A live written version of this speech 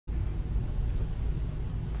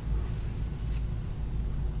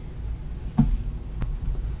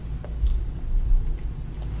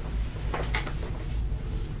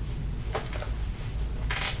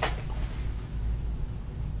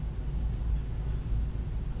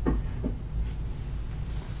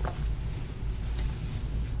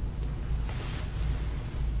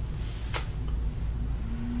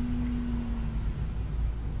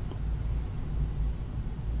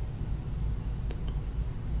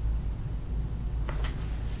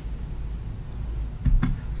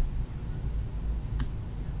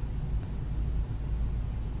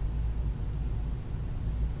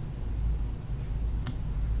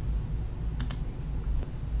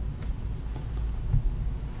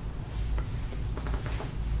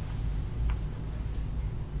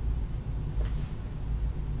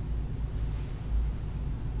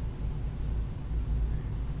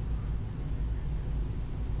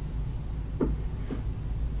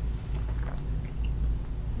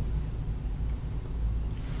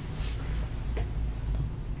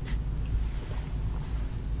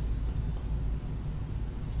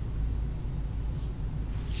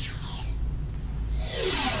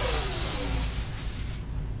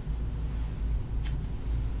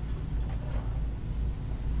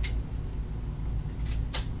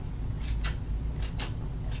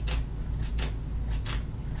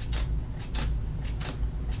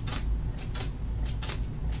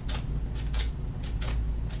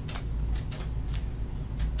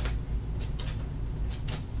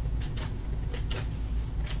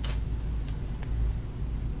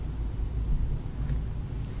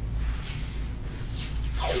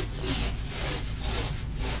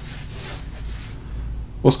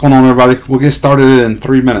What's going on, everybody? We'll get started in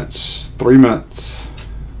 3 minutes. 3 minutes.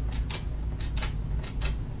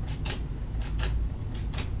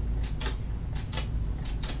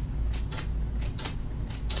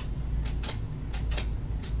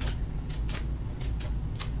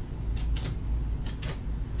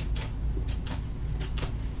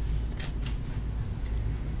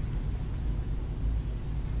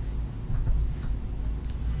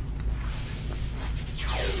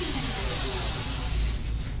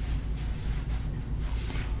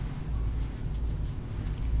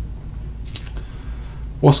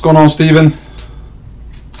 What's going on, Steven?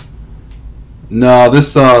 No,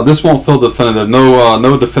 this won't feel definitive.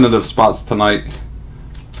 No definitive spots tonight.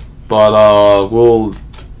 But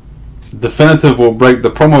definitive will break.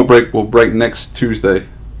 The promo break will break next Tuesday.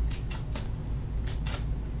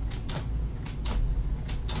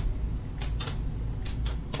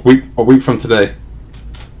 A week from today.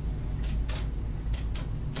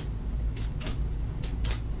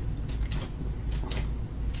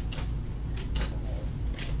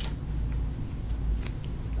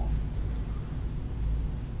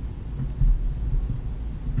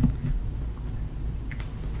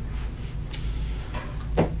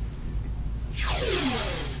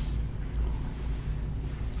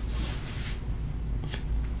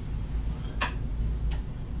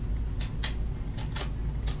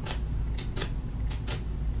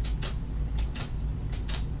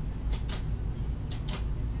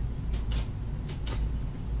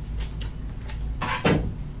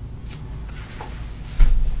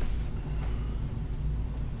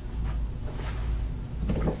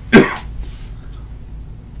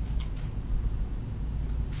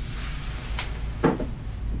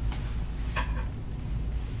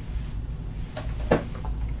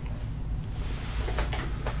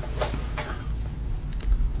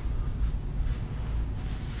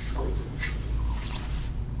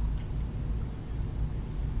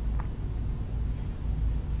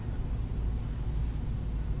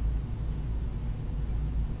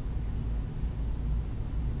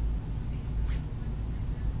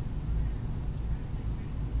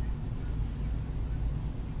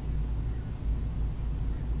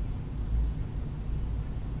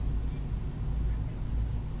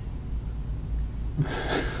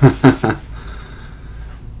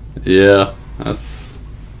 Yeah,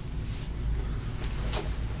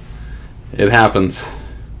 it happens.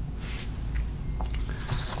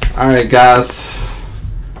 Alright, guys,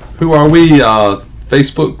 who are we?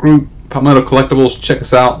 Facebook group Palmetto Collectibles. Check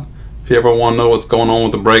us out if you ever want to know what's going on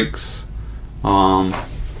with the breaks.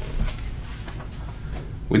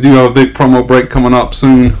 We do have a big promo break coming up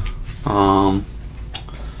soon.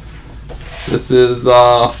 This is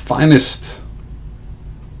Finest.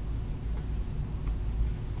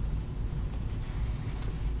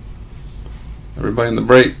 Everybody in the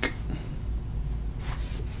break.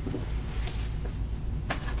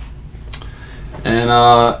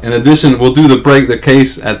 And in addition, we'll do the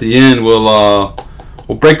case at the end. We'll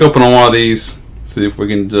break open on one of these. See if we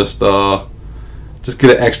can just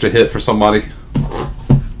get an extra hit for somebody.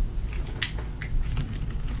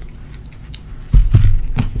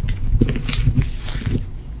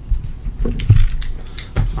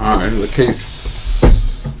 All right, the case.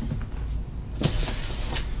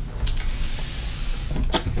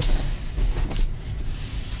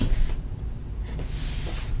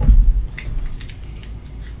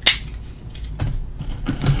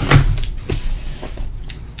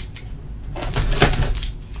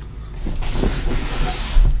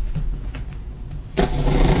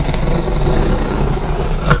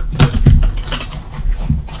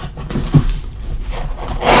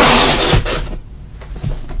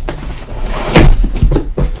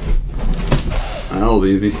 That was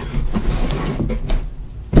easy.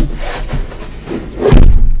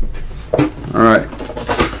 All right.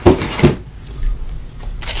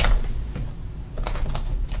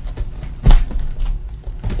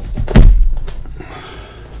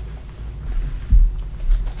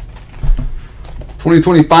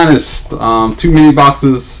 $2020 Finest. 2 mini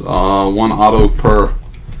boxes. 1 auto per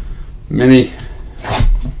mini.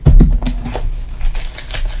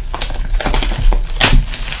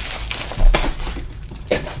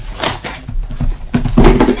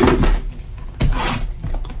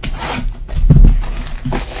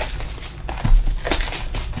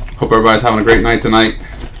 Hope everybody's having a great night tonight.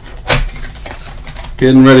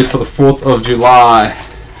 Getting ready for the 4th of July.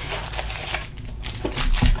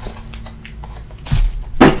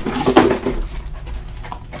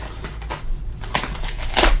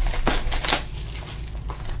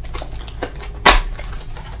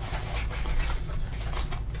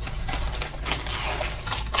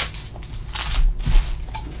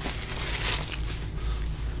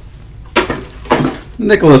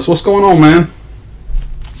 Nicholas, what's going on, man?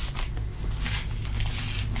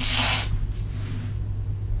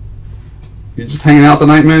 You just hanging out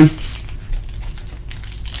tonight, man?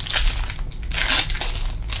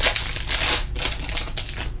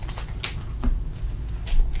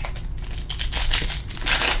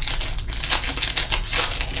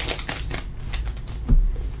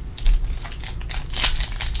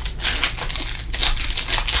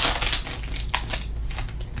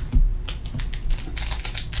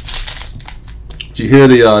 Did you hear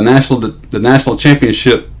the national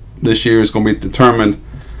championship this year is going to be determined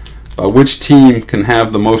by which team can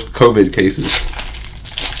have the most COVID cases?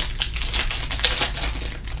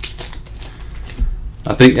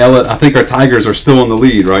 I think our Tigers are still in the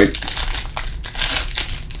lead, right?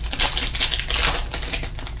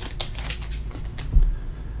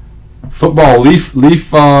 Football, Leaf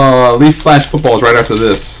Flash football is right after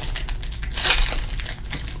this.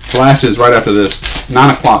 Flash is right after this. 9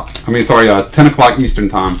 o'clock. I mean, sorry, 10 o'clock Eastern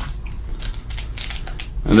time.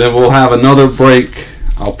 And then we'll have another break.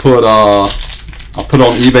 I'll put on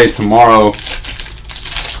eBay tomorrow.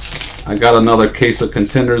 I got another case of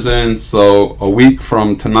contenders in, so a week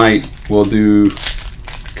from tonight we'll do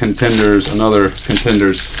contenders, another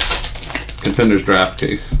contenders draft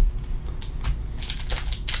case.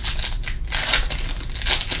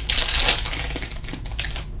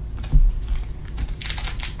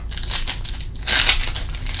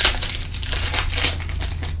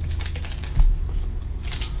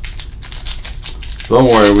 Don't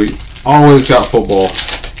worry, we always got football.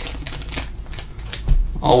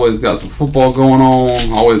 Always got some football going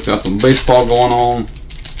on. Always got some baseball going on.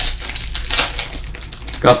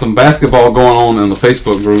 Got some basketball going on in the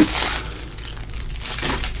Facebook group.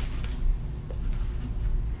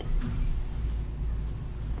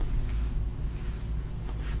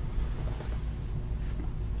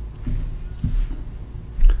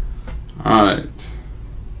 Alright.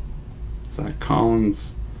 Zach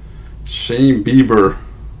Collins. Shane Bieber.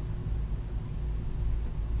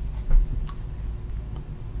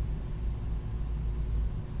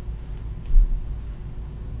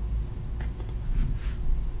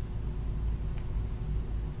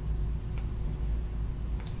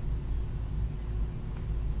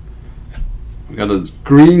 We got a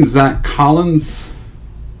green Zach Collins.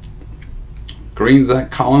 Green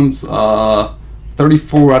Zach Collins,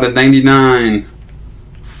 34 out of 99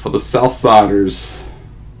 for the Southsiders.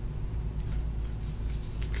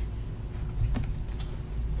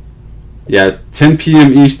 Yeah, 10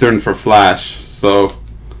 p.m. Eastern for Flash, so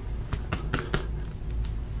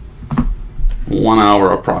 1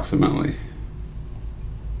 hour approximately.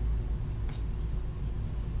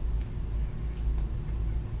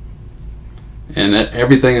 And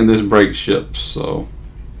everything in this break ships, so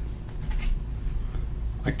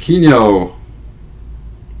Aquino,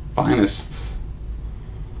 finest.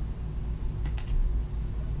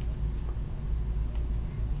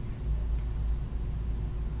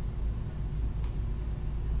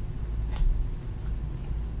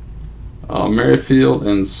 Merrifield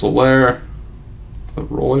and Soler, the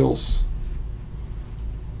Royals.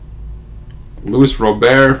 Luis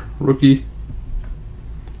Robert, rookie.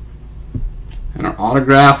 And our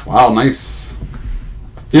autograph, wow, nice.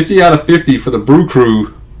 50 out of 50 for the Brew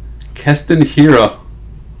Crew. Keston Hiura.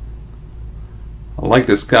 I like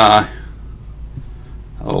this guy.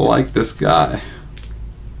 I like this guy.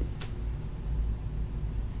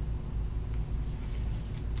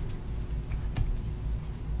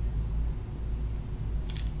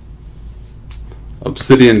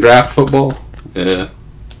 Obsidian draft football. Yeah.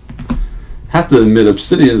 Have to admit,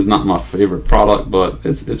 Obsidian is not my favorite product, but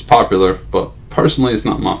it's popular. But personally, it's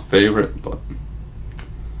not my favorite. But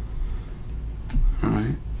all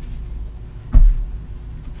right.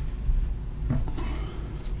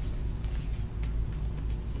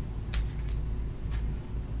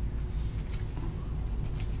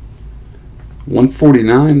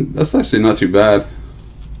 $149. That's actually not too bad.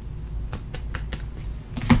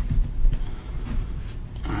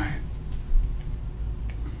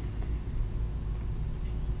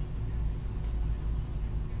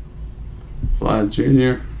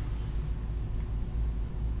 Junior.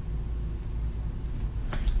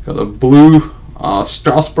 Got a blue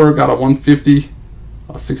Strasburg out of 150.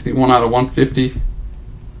 61 out of 150.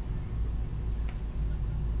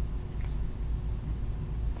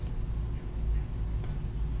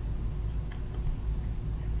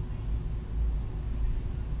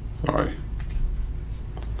 Sorry.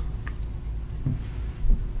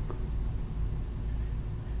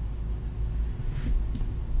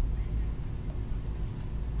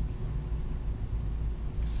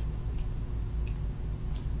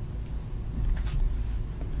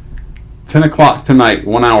 10 o'clock tonight,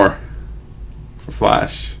 1 hour for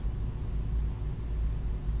Flash.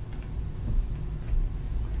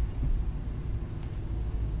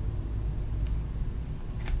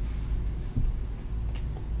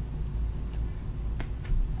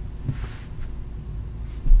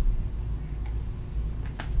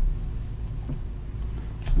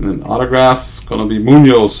 And then autographs gonna be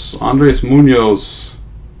Munoz, Andres Munoz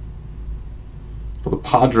for the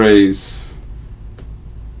Padres.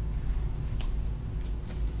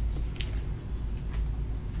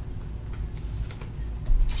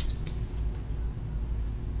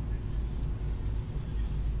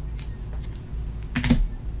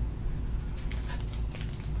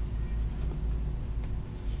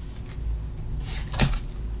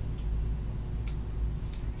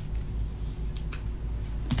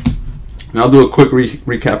 And I'll do a quick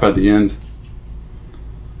recap at the end.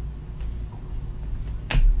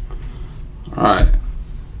 Alright,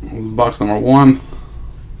 box number 1.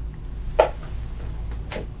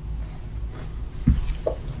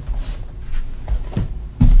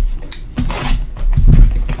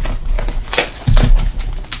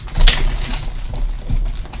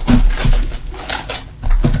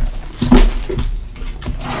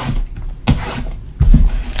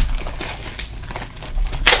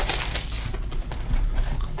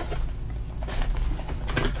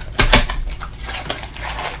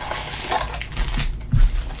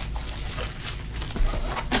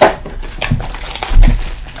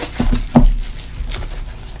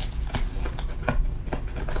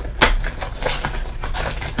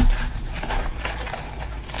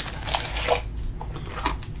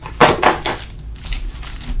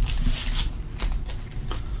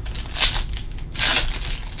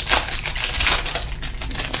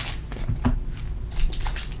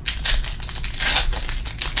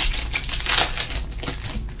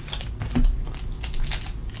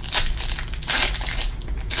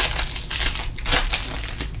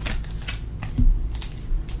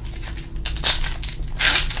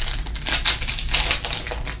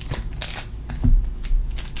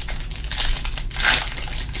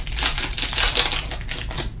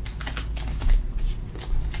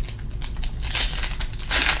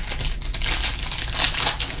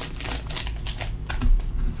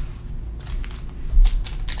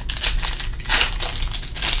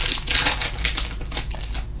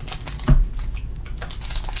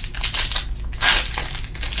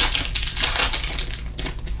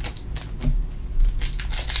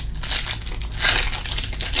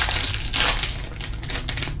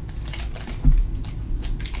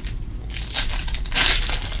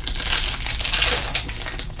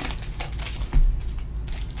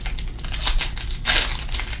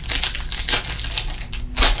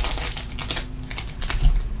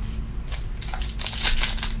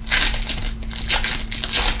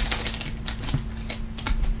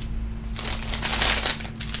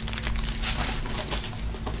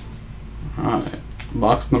 Alright,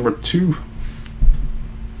 box number 2.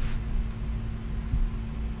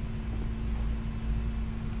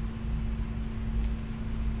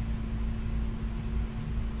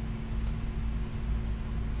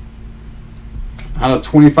 Out of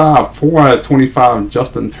 25, 4 out of 25,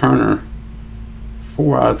 Justin Turner.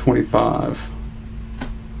 4 out of 25.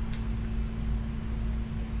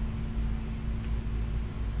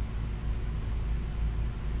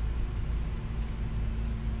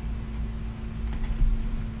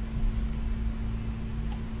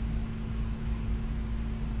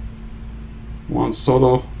 Juan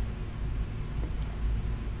Soto.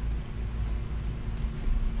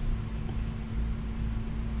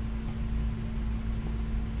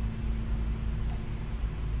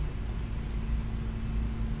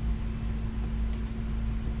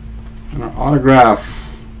 And our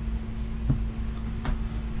autograph,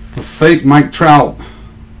 the fake Mike Trout,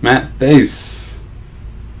 Matt Face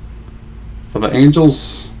for the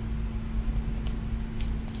Angels.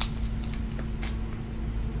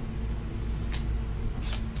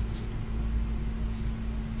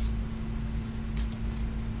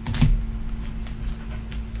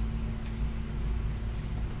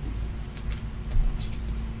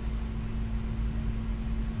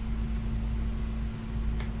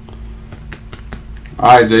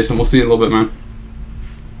 Alright, Jason, we'll see you in a little bit, man.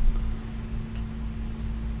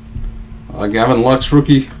 Gavin Lux,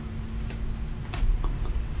 rookie.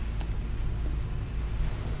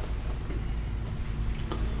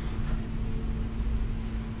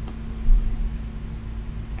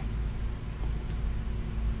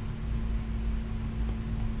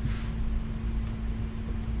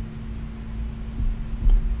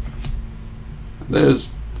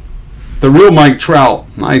 There's the real Mike Trout.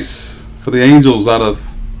 Nice for the Angels out of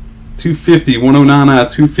 250, 109 out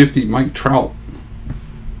of 250, Mike Trout.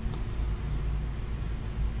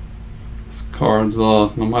 These cards, no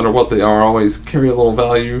matter what they are, always carry a little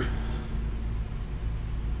value.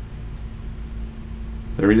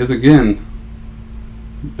 There he is again.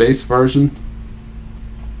 Base version.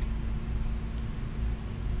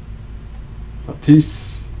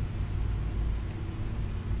 Tatis.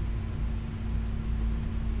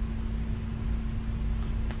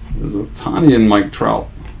 There's Ohtani and Mike Trout.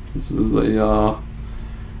 This is a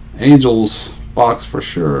Angels box for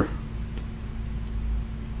sure.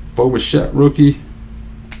 Bo Bichette rookie.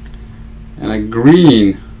 And a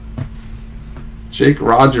green Jake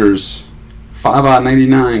Rogers. 5 out of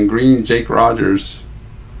 99 green Jake Rogers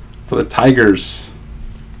for the Tigers.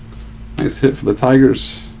 Nice hit for the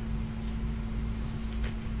Tigers.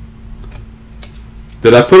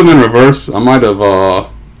 Did I put them in reverse? I might have,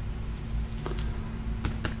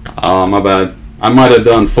 my bad. I might have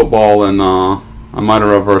done football and, I might have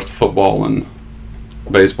reversed football and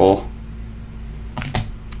baseball.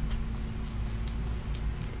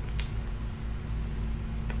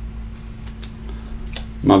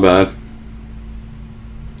 My bad.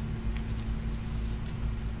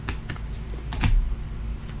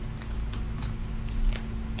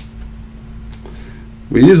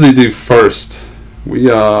 We usually do first. We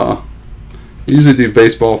usually do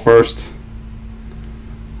baseball first.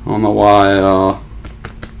 I don't know why I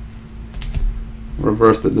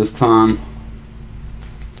reversed it this time.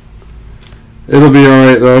 It'll be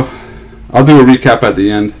alright though. I'll do a recap at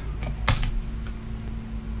the end.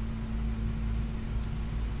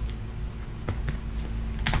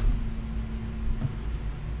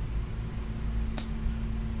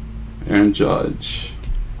 Aaron Judge.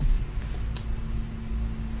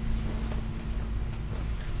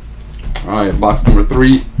 Alright, box number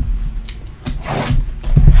 3.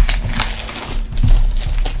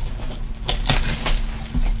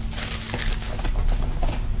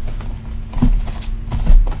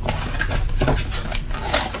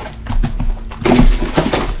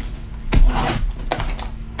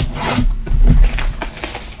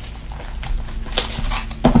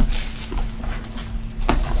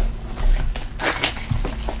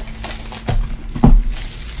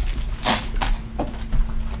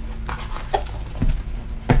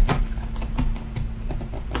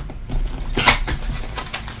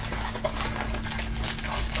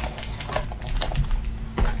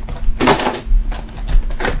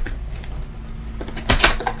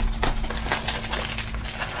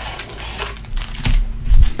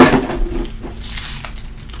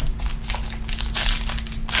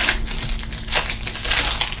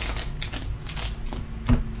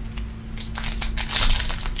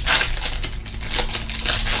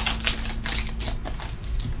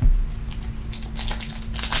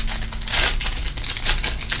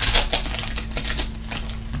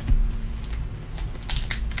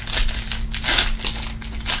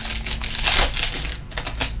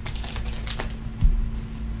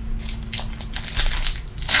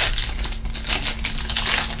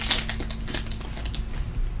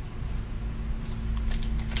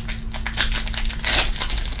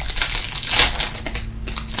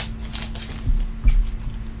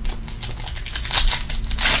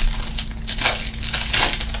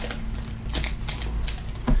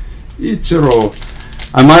 Ichiro.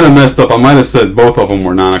 I might have messed up. I might have said both of them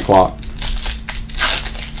were 9 o'clock.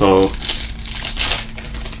 So,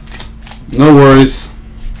 no worries.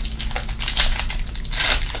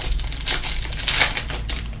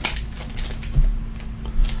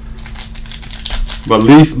 But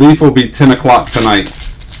Leaf will be 10 o'clock tonight.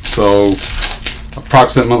 So,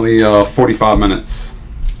 approximately 45 minutes.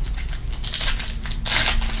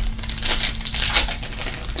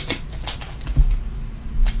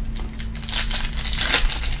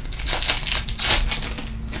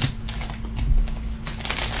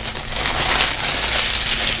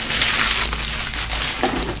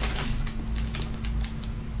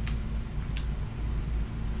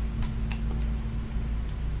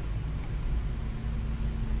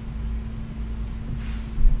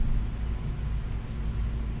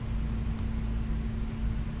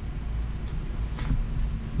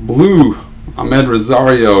 Blue, Ahmed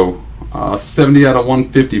Rosario, 70 out of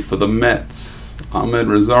 150 for the Mets. Ahmed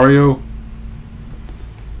Rosario.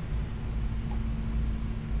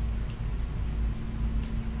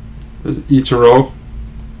 There's Ichiro.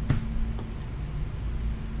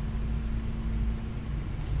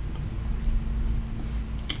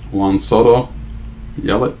 Juan Soto,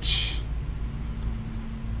 Yelich.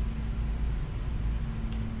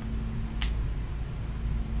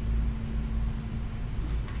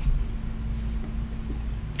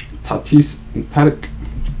 Tatis and Paddock.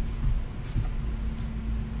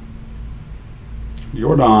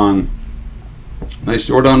 Jordan. Nice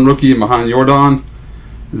Jordan rookie. And behind Jordan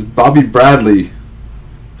is Bobby Bradley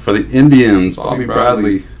for the Indians. Bobby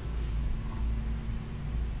Bradley.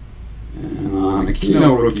 And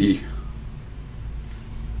Aquino rookie.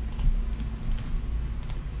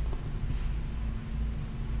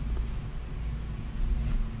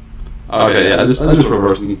 Okay, yeah, I just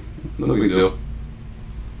reversed them. No big deal.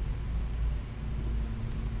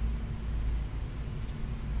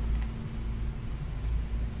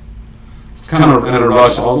 It's kind of in a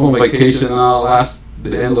rush. I was on vacation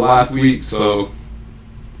the end of last week, so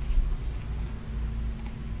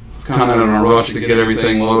it's kind of in a rush to get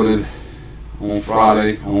everything loaded on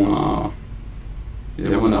Friday. When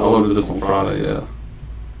I loaded this on Friday, yeah.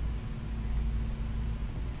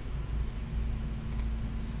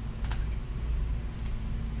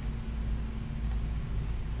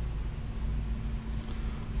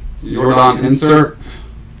 Jordan insert.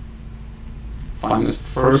 Finest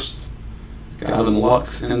first. Gavin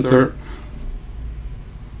Lux insert.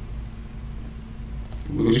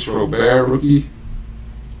 Luis Robert rookie.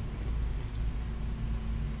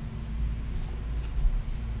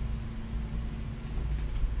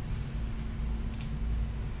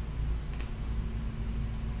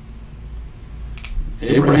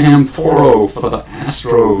 Abraham Toro for the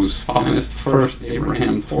Astros. Finest first,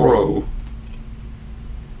 Abraham Toro.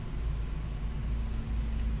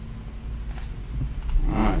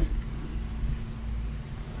 Alright.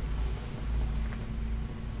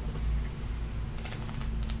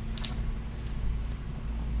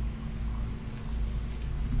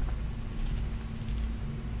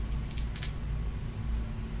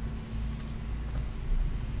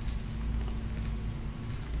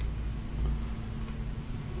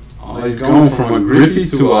 Oh, you've gone from a Griffey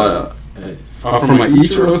to from an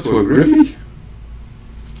Ichiro to a Griffey?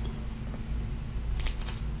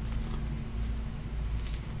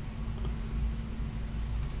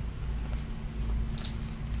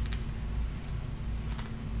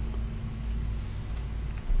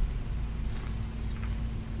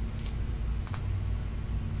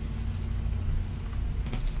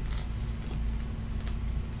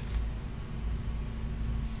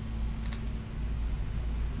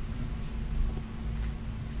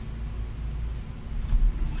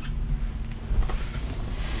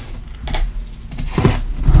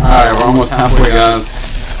 Alright, we're almost halfway,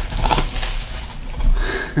 guys.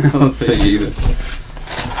 Let's say either.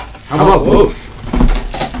 How about both?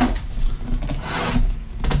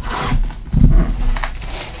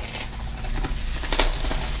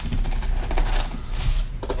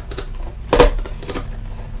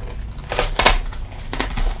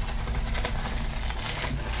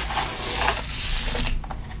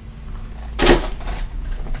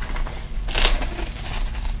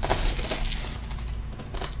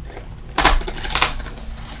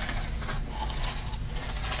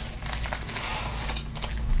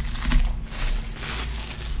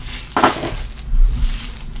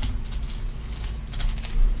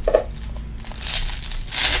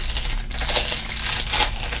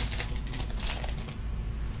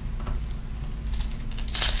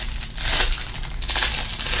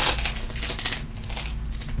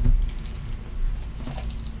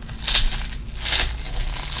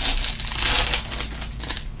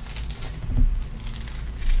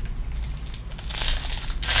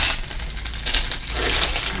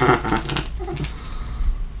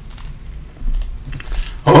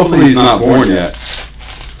 Hopefully he's not born yet.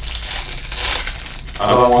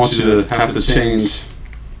 I don't want you to have to change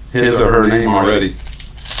his or her name already.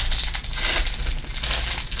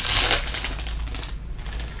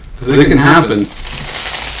 Because it can happen.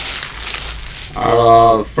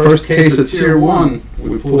 Our first case of Tier 1,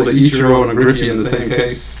 we pulled a Ichiro and a Griffey in the same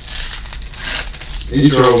case.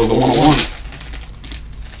 Ichiro was a 101.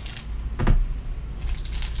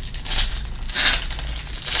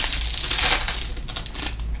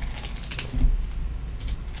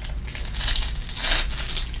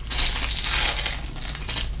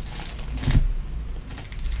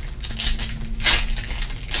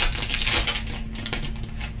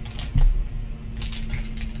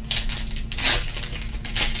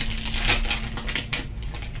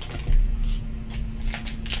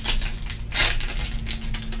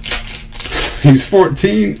 He's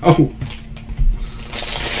 14. Oh.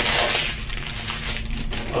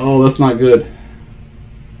 Oh, that's not good.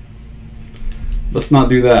 Let's not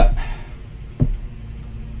do that.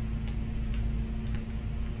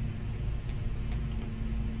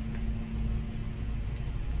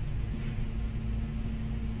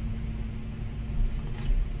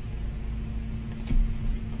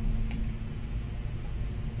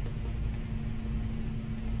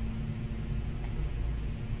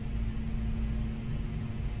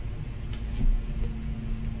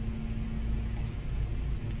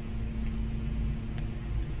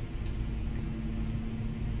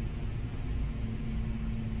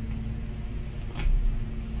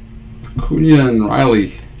 Acuna and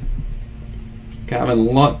Riley. Gavin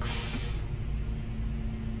Lux.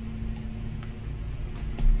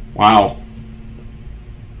 Wow.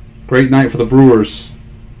 Great night for the Brewers.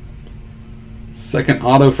 Second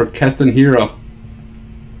auto for Keston Hiura.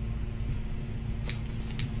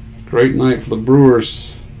 Great night for the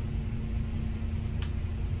Brewers.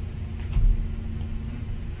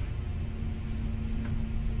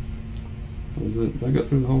 What is it? Did I go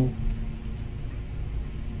through the whole?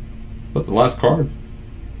 But the last card.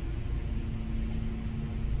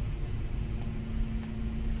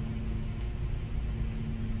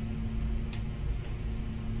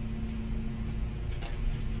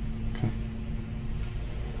 Okay.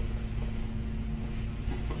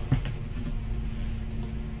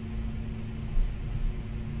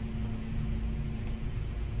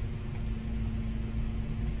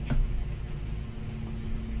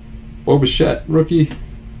 Bo Bichette, rookie.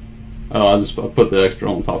 Oh, I put the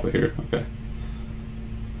extra on top of here. Okay.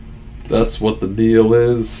 That's what the deal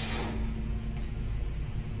is.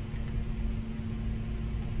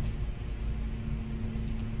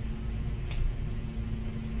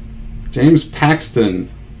 James Paxton,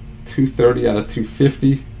 230 out of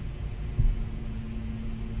 250.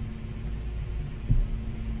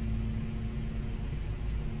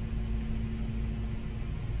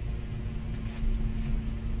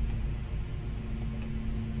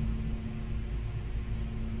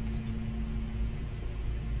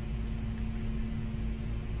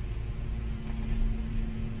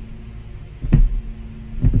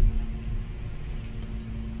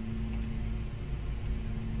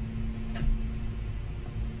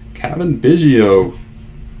 Cavan Biggio.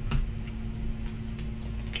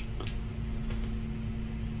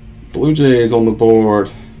 Blue Jays on the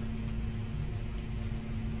board.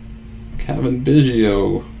 Cavan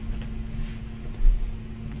Biggio.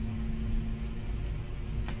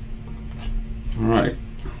 Alright.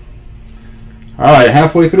 Alright,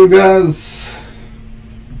 halfway through, guys.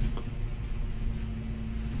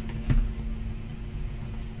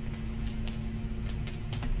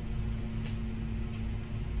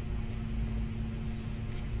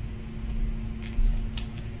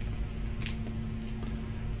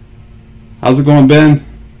 How's it going, Ben?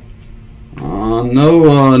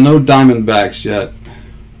 No Diamondbacks yet.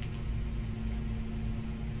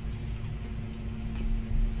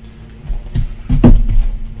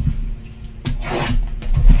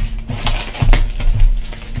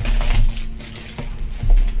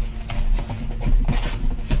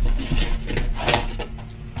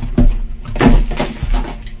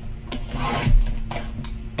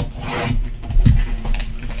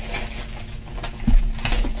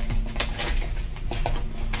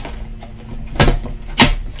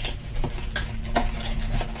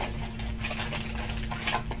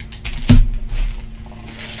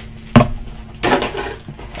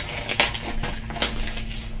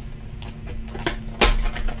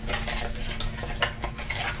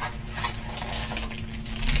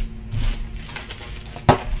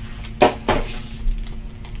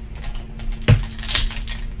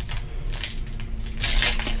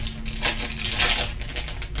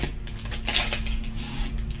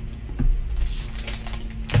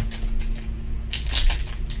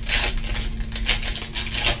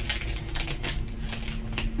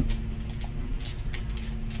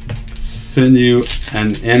 Send you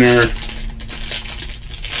an inner.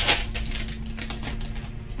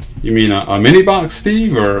 You mean a mini box,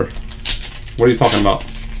 Steve, or what are you talking about?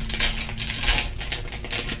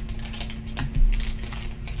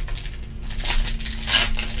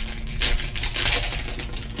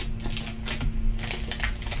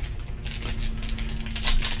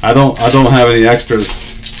 I don't have any extras.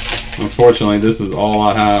 Unfortunately, this is all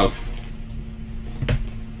I have.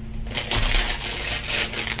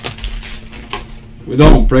 We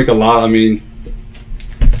don't break a lot. I mean,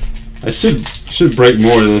 I should break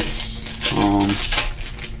more of this.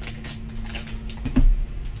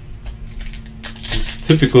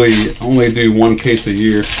 Typically only do one case a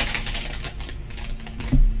year.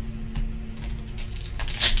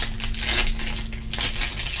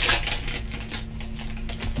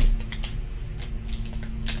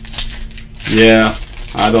 Yeah,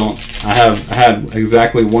 I had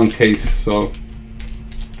exactly one case, so.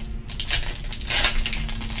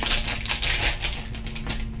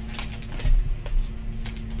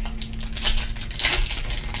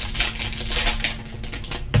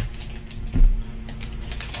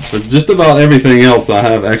 But just about everything else I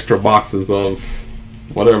have extra boxes of,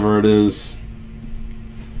 whatever it is.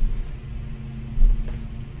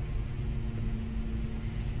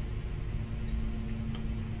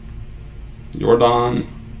 Jordan.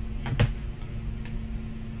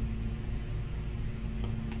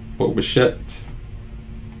 Bo Bichette.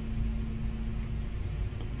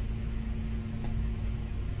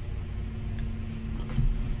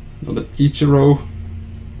 Another Ichiro.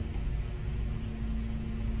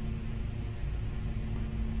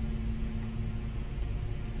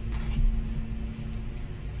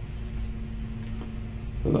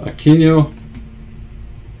 Aquino.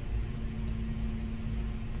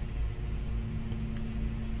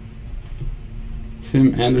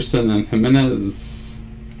 Tim Anderson and Jimenez.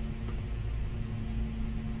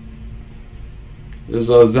 There's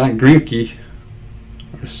Zach Greinke,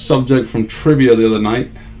 our subject from trivia the other night.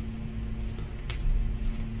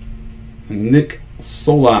 And Nick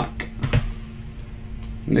Solak.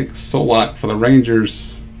 Nick Solak for the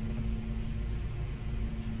Rangers.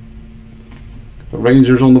 The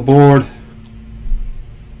Rangers on the board.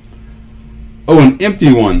 Oh, an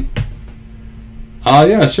empty one.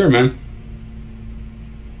 Yeah, sure, man.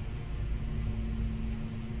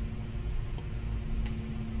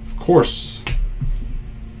 Of course.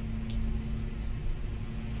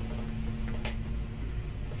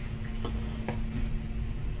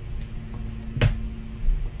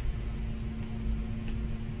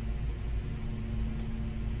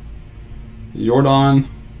 Jordan.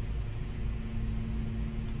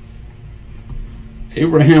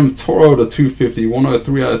 Abraham Toro to 250.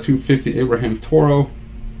 103 out of 250. Abraham Toro.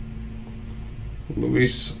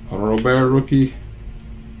 Luis Robert rookie.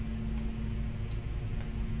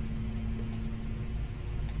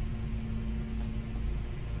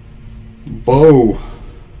 Bo.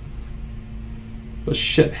 The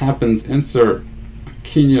shit happens insert.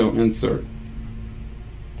 Aquino insert.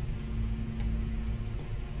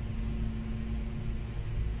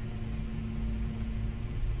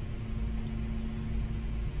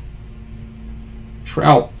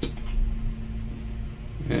 Trout.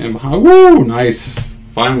 And behind, woo, nice.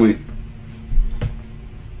 Finally.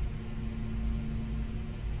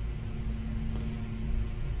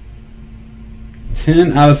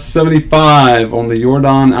 $10 out of 75 on the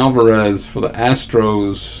Yordan Alvarez for the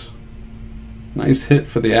Astros. Nice hit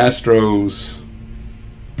for the Astros.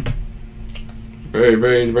 Very,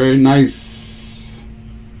 very, very nice.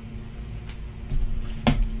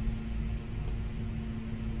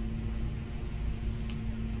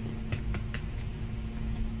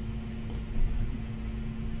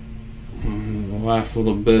 Last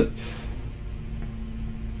little bit.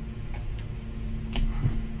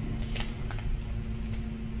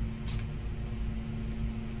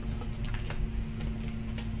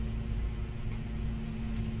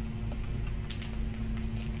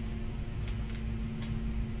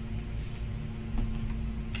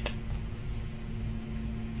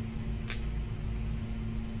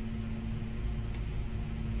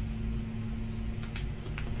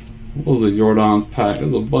 What was a Jordan pack?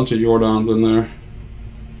 There's a bunch of Jordans in there.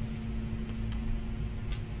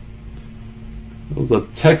 It was a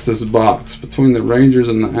Texas box between the Rangers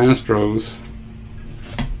and the Astros.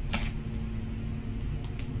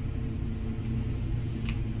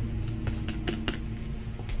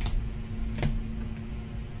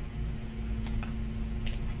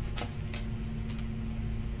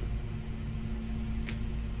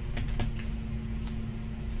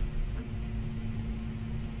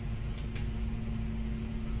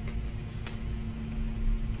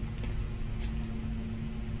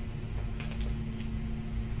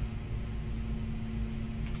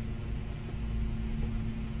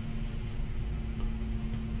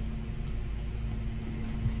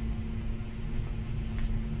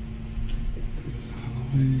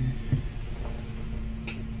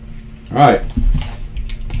 All right,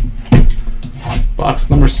 box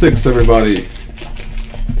number 6, everybody.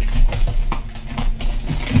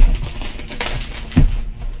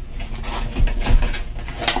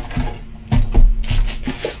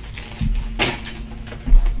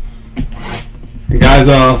 And guys,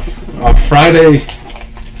 Friday,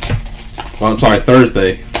 well, I'm sorry,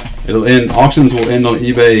 Thursday. It'll end. Auctions will end on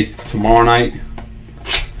eBay tomorrow night.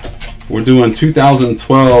 We're doing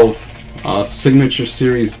 2012 Signature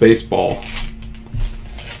Series Baseball.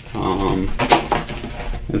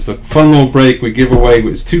 It's a fun little break. We give away,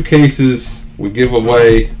 it's 2 cases. We give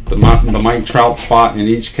away the Mike Trout spot in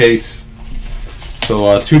each case.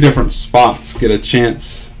 So 2 different spots get a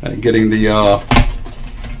chance at getting the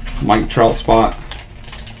Mike Trout spot.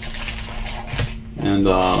 And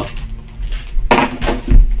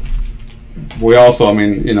we also, I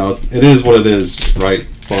mean, you know, it is what it is, right?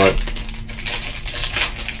 But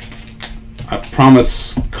I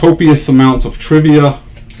promise copious amounts of trivia.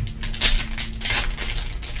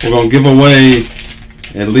 We're going to give away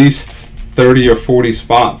at least 30 or 40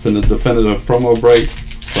 spots in the definitive promo break.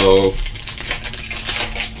 So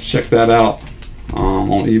check that out on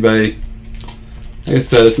eBay. Like I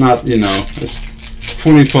said, it's not, you know, it's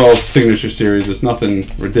 2012 Signature Series. It's nothing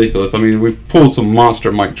ridiculous. I mean, we've pulled some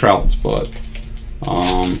monster Mike Trouts, but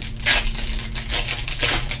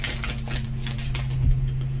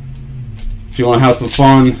if you want to have some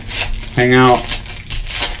fun, hang out,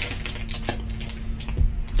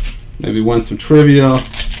 maybe win some trivia,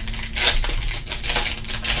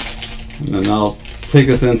 and then that'll take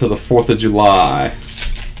us into the 4th of July.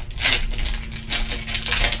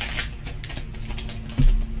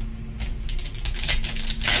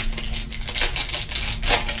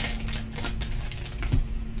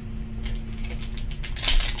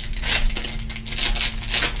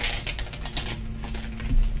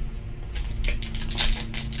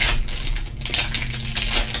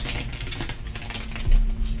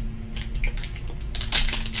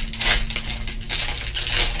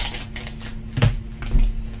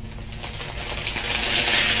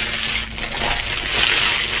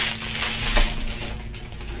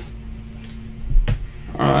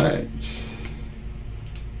 Alright.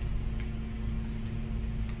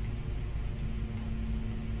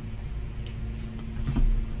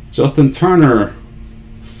 Justin Turner.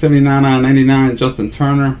 79/99 Justin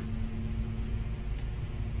Turner.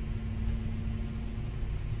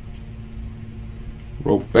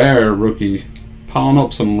 Robert rookie. Piling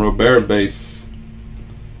up some Robert base.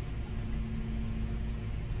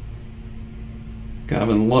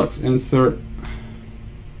 Gavin Lux insert.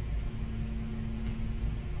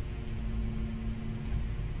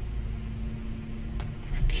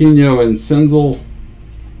 Aquino and Senzel.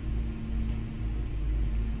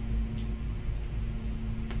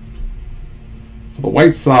 For the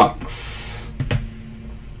White Sox.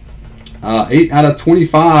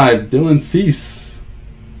 8/25, Dylan Cease.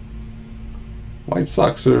 White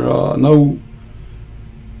Sox are no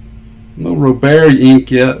Robert ink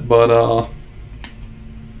yet, but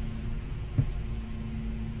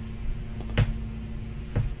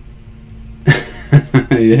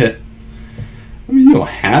yeah. I mean, you don't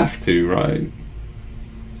have to, right?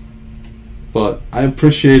 But I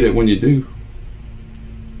appreciate it when you do.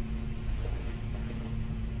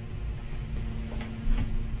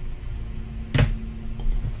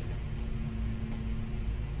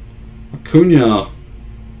 Acuna.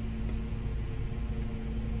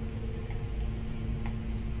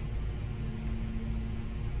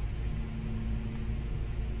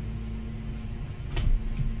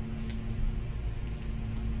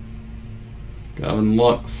 Gavin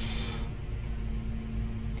Lux.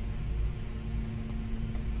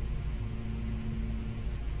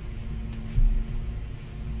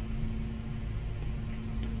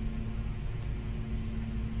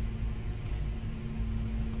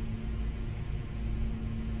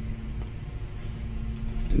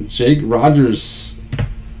 And Jake Rogers.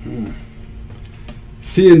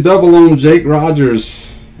 Seeing double on Jake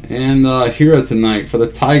Rogers and Hira tonight for the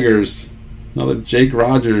Tigers. Another Jake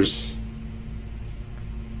Rogers.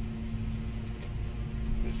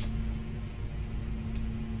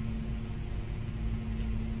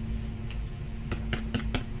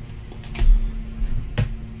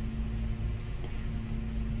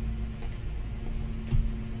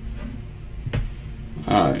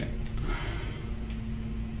 Alright.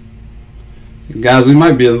 Guys, we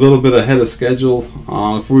might be a little bit ahead of schedule.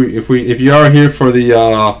 If you are here for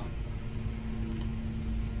the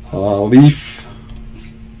Leaf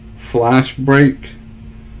flash break,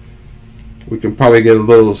 we can probably get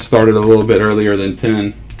started a little bit earlier than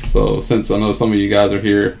 10. So since I know some of you guys are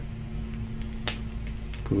here,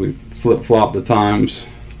 because we flip-flop the times,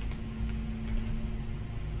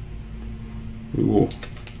 we will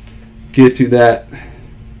get to that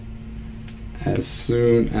as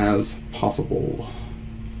soon as possible.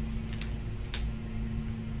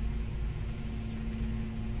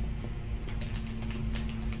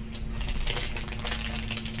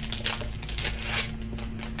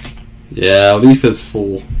 Yeah, Leaf is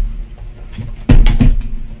full.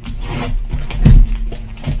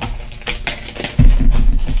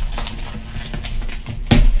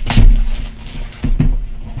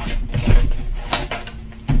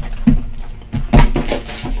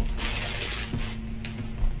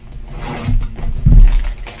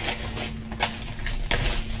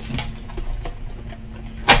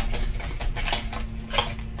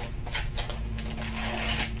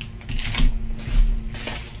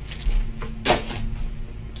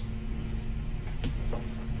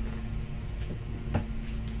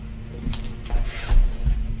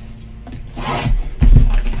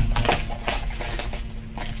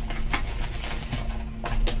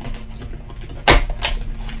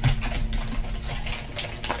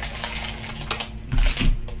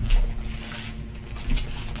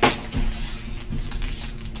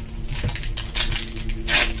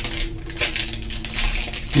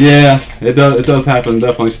 Yeah, it does. It does happen,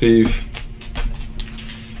 definitely, Steve.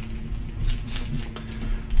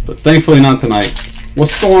 But thankfully, not tonight.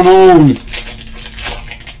 What's going on,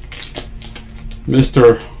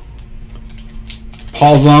 Mr.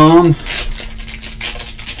 Paulson?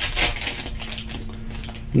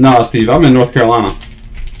 No, Steve, I'm in North Carolina.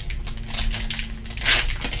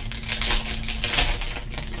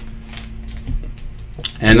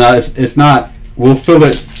 And it's not. We'll fill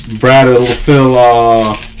it, Brad. It'll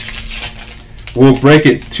fill. We'll break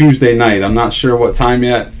it Tuesday night. I'm not sure what time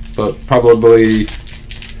yet, but probably.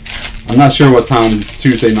 I'm not sure what time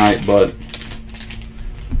Tuesday night, but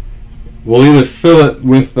we'll either fill it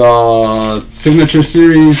with Signature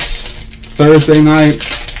Series Thursday night,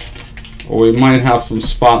 or we might have some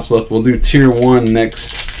spots left. We'll do Tier 1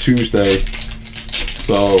 next Tuesday.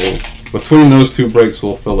 So between those two breaks,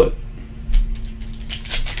 we'll fill it.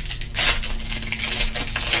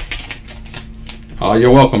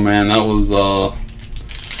 You're welcome, man. That was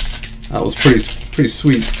pretty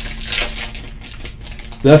sweet.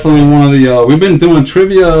 Definitely one of the. We've been doing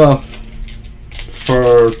trivia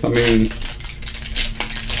for, I mean,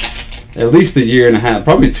 at least a year and a half,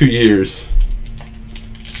 probably 2 years.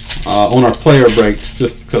 On our player breaks,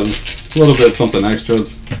 just because a little bit something extra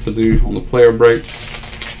to do on the player breaks.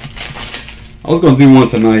 I was gonna do one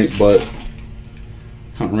tonight, but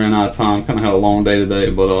kind of ran out of time. Kind of had a long day today,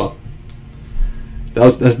 but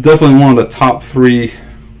that's definitely one of the top 3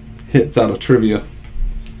 hits out of trivia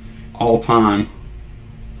all time.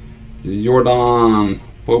 Jordan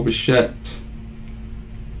Bobichette.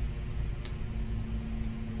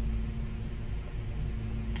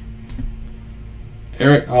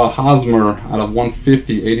 Eric Hosmer out of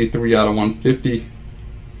 150, 83 out of 150.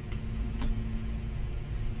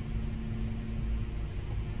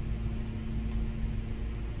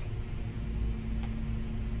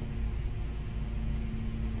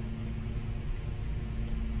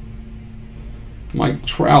 Mike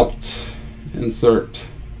Trout, insert.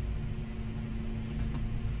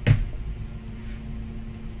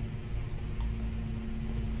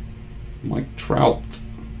 Mike Trout.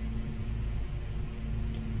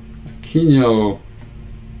 Aquino.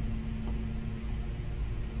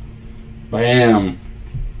 Bam.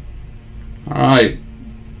 All right.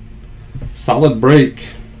 Solid break.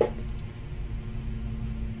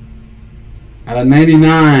 Out of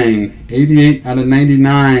 99. 88 out of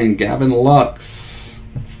 99. Gavin Lux.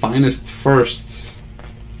 Finest firsts.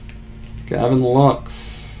 Gavin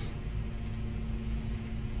Lux.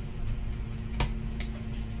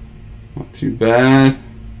 Not too bad.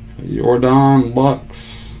 Jordan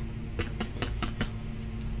Lux.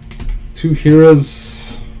 2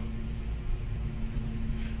 Hiras.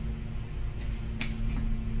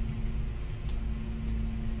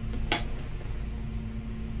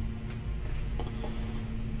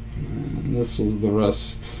 And this was the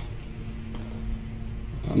rest.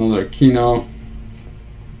 Another Aquino.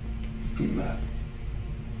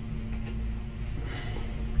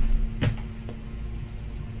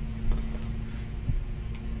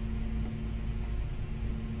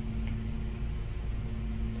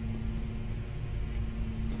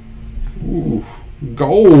 Ooh,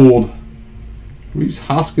 gold. Rhys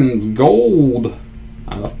Hoskins gold.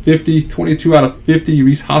 Out of 50, 22 out of 50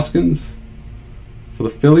 Rhys Hoskins for the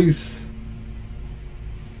Phillies.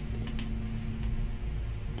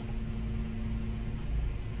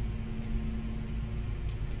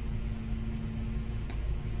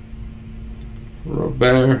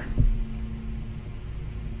 Robert.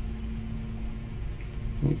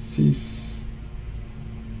 Let's see.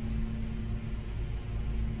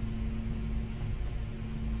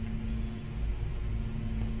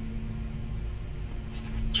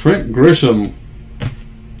 Trent Grisham.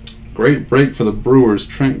 Great break for the Brewers.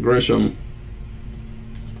 Trent Grisham.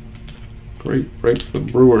 Great break for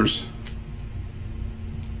the Brewers.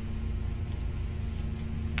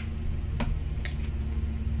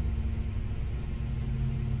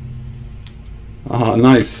 Ah,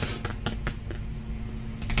 nice.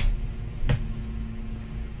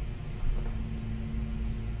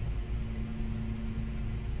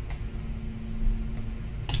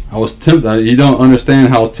 I was tempted. You don't understand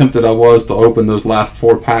how tempted I was to open those last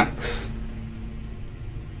 4 packs.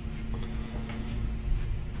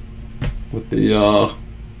 With the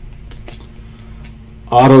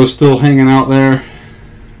auto still hanging out there.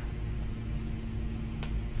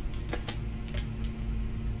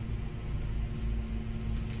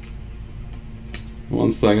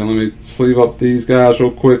 One second, let me sleeve up these guys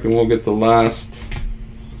real quick and we'll get the last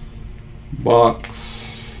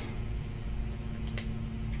box.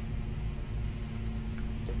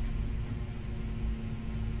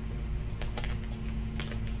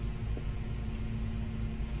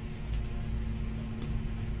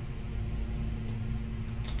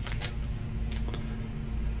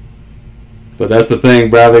 But that's the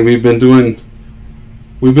thing, Bradley. We've been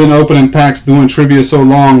opening packs, doing trivia so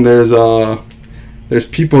long. There's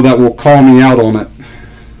people that will call me out on it.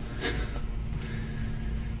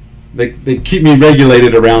 They keep me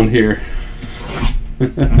regulated around here.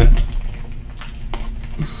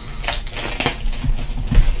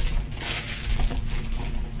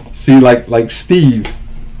 See, like Steve.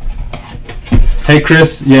 Hey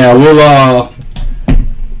Chris, yeah, we're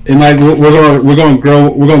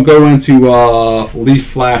gonna go into Leaf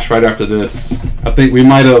Flash right after this. I think we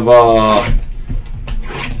might have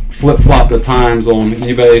flip-flopped the times on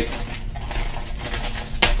eBay.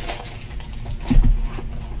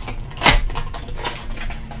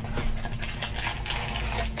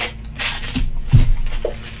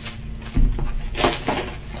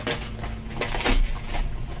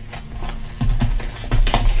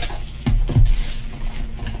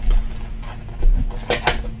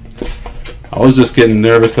 I was just getting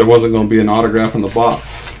nervous there wasn't going to be an autograph in the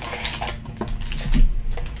box.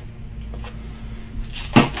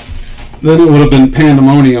 Then it would have been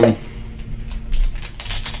pandemonium.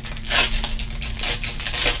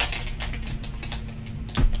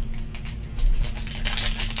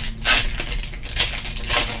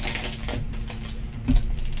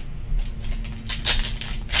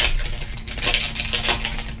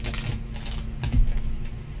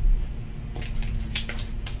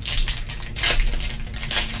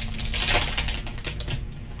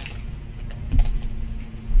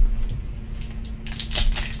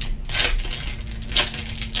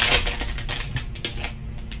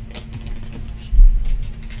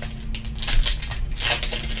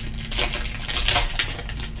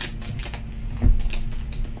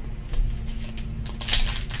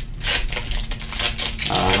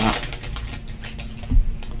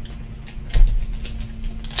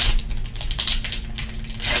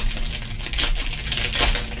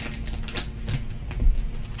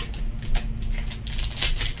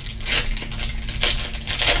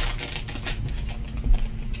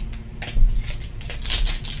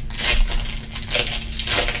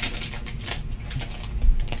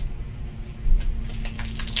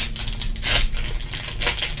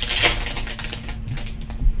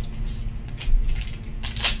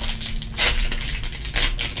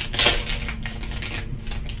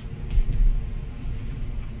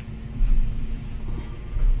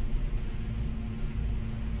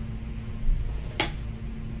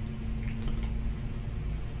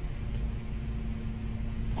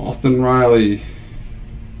 Austin Riley.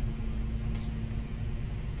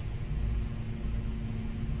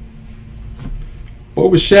 Bo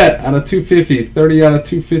Bichette out of 250. 30 out of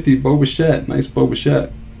 250. Bo Bichette. Nice Bo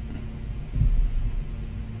Bichette.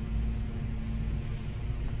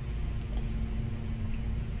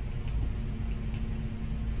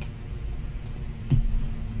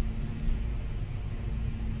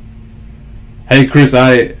 Hey Chris,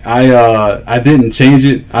 I didn't change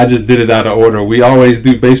it. I just did it out of order. We always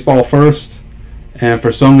do baseball first, and for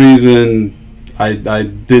some reason, I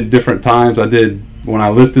did different times. I did when I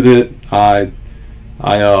listed it. I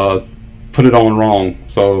put it on wrong.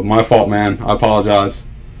 So my fault, man. I apologize.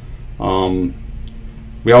 I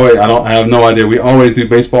have no idea. We always do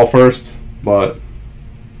baseball first, but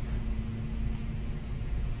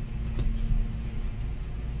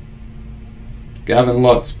Gavin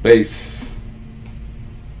Lux base.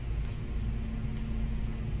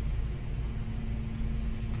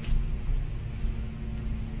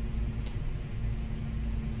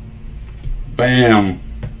 Bam.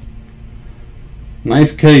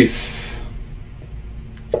 Nice case.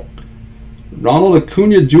 Ronald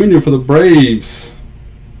Acuna Jr. for the Braves.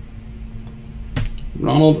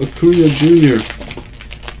 Ronald Acuna Jr.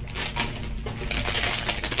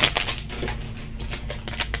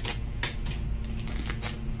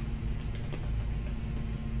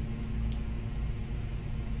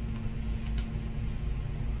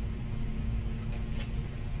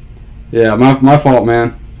 Yeah, my fault,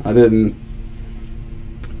 man. I didn't.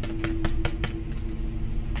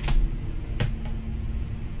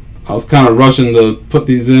 I was kind of rushing to put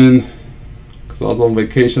these in because I was on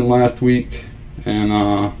vacation last week, and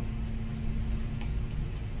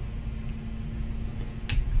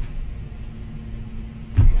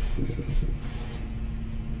let's see, this is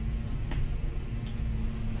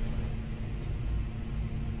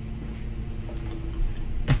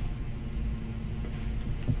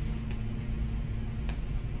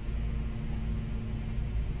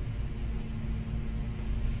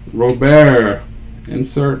Robert.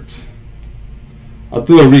 Insert. I'll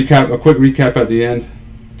do a quick recap at the end.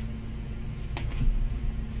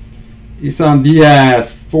 Isan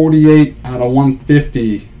Diaz, 48 out of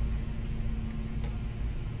 150.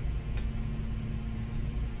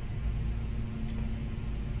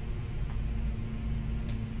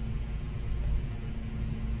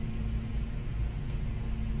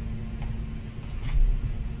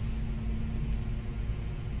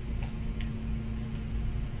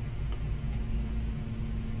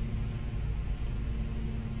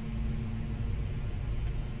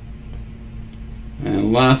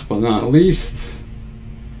 And last but not least,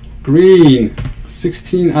 green,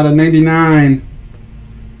 16 out of 99,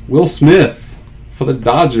 Will Smith for the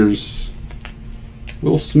Dodgers.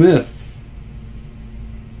 Will Smith.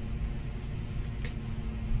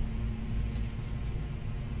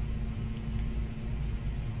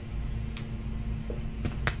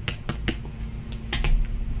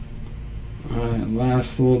 Alright,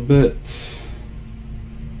 last little bit.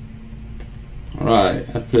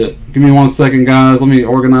 Alright, that's it. Give me 1 second, guys. Let me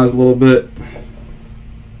organize a little bit.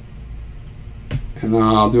 And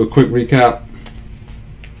I'll do a quick recap.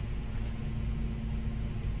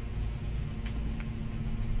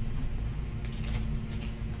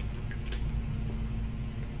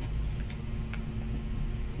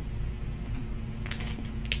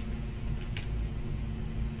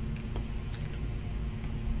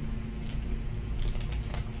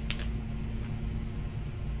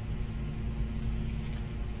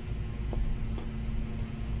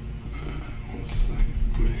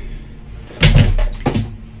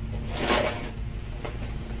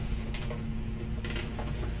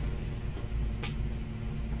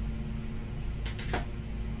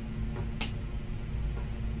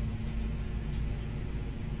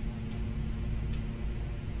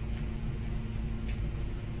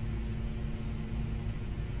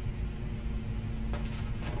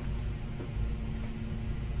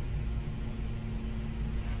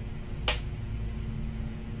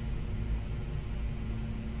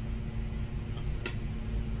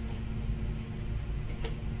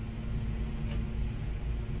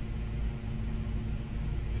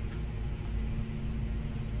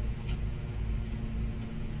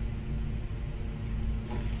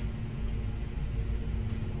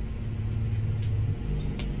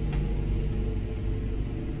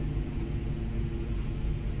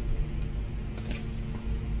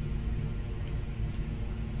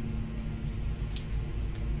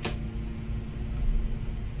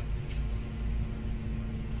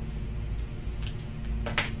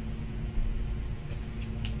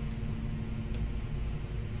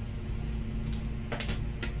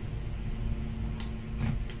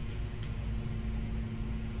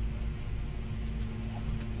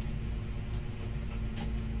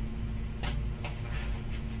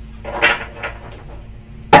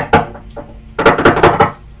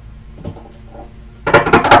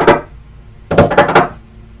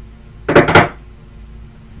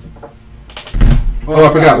 Oh,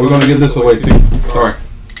 I forgot. We're going to give this away too. Sorry.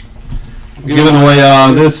 We're giving away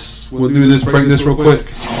this. We'll do this. Break this real quick.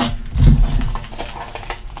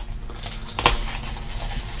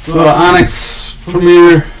 So Onyx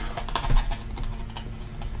Premier.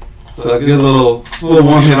 It's a good little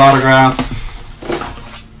one-hit autograph.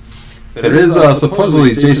 There is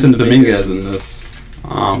supposedly Jason Dominguez in this.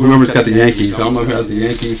 Whoever's got the Yankees. I don't know who has the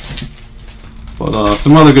Yankees. But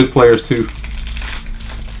some other good players too.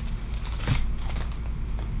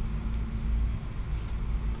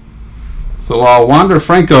 So Wander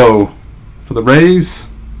Franco for the Rays.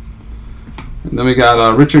 And then we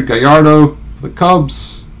got Richard Gallardo for the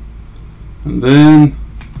Cubs. And then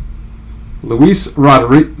Luis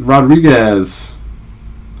Rodriguez.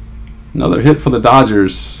 Another hit for the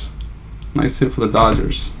Dodgers. Nice hit for the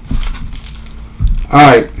Dodgers.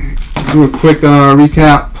 Alright, do a quick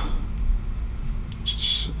recap.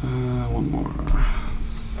 One more.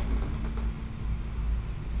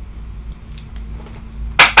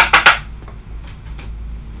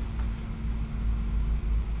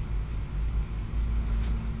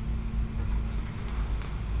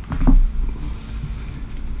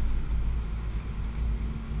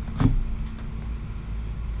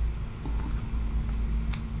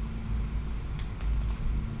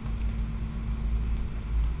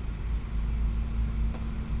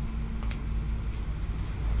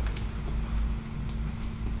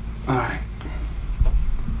 Alright.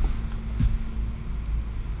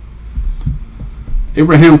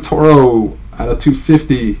 Abraham Toro out of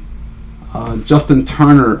 250. Justin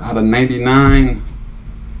Turner out of 99.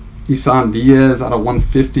 Isan Diaz out of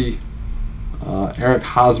 150. Eric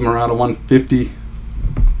Hosmer out of 150.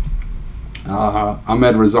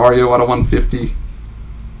 Ahmed Rosario out of 150.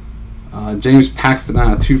 James Paxton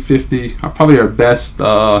out of 250. Probably our best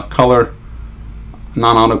color,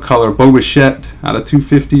 non-auto color. Bo Bichette out of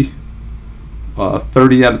 250.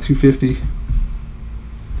 30 out of 250.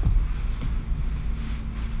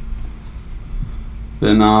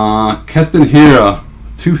 Then Keston Hiura,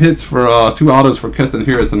 2 hits for 2 autos for Keston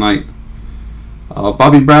Hiura tonight.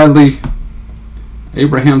 Bobby Bradley,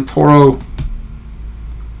 Abraham Toro,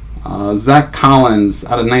 Zach Collins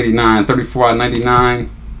out of 99, 34 out of 99.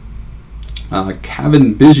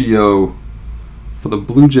 Kevin Biggio for the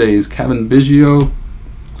Blue Jays. Kevin Biggio.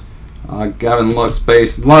 Gavin Lux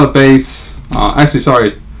base. A lot of base. Actually,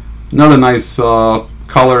 sorry. Another nice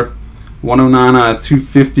color. 109 out of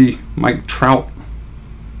 250. Mike Trout.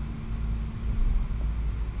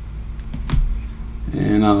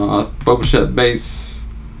 And Bo Bichette base.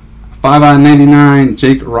 5 out of 99.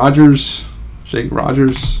 Jake Rogers.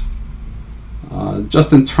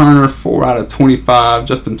 Justin Turner. 4 out of 25.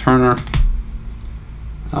 Justin Turner.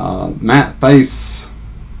 Matt Thaiss.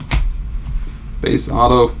 Base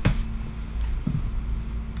auto.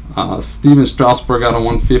 Steven Strasburg out of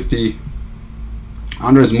 150.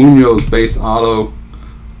 Andres Munoz base auto.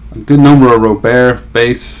 A good number of Robert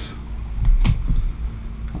base.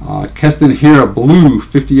 Keston Hiura blue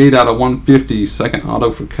 58 out of 150. Second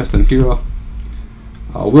auto for Keston Hiura.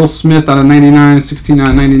 Will Smith out of 99. 16 out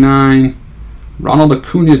of 99. Ronald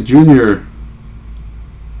Acuna Jr.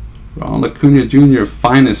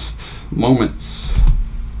 Finest moments.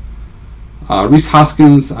 Rhys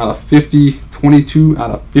Hoskins out of 50. 22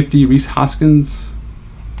 out of 50. Rhys Hoskins.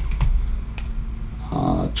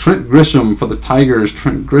 Trent Grisham for the Tigers.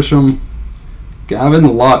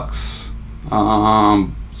 Gavin Lux.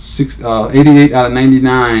 88 out of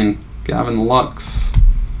 99. Gavin Lux.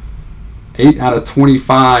 8 out of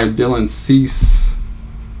 25. Dylan Cease.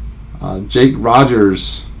 Jake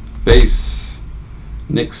Rogers base.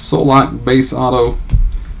 Nick Solak base auto.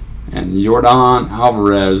 And Yordan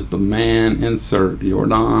Alvarez, the man insert.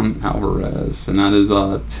 Yordan Alvarez. And that is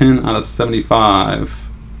 10 out of 75.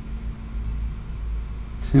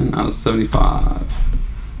 10 out of 75.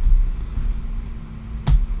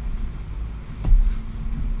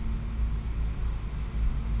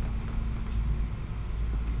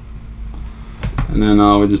 And then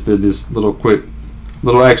we just did this little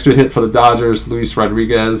extra hit for the Dodgers. Luis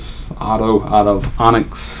Rodriguez auto out of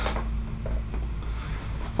Onyx.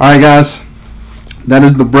 Alright guys, that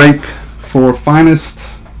is the break for Finest.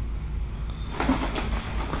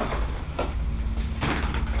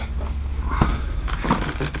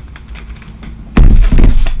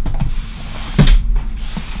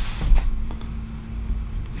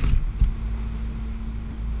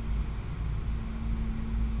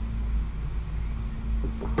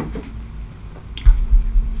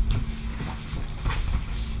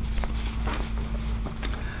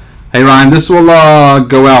 Hey Ryan, this will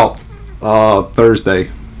go out Thursday.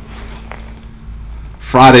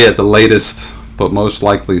 Friday at the latest, but most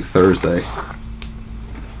likely Thursday.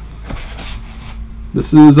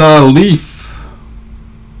 This is Leaf.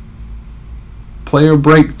 Player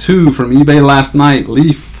Break 2 from eBay last night.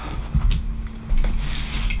 Leaf.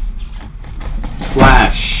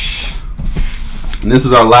 Flash. And this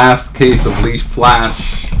is our last case of Leaf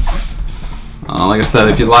Flash. Like I said,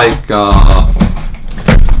 if you like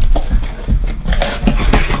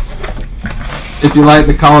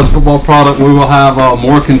the college football product, we will have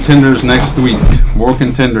more contenders next week. More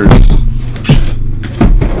contenders.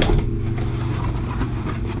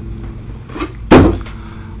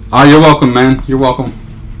 You're welcome, man. You're welcome.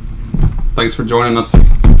 Thanks for joining us.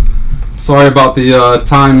 Sorry about the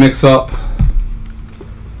time mix-up.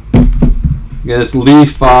 Yes,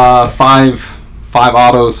 Leaf 5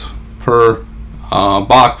 autos per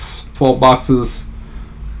box, 12 boxes.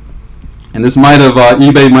 And this might have,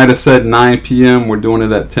 eBay might have said 9 p.m. We're doing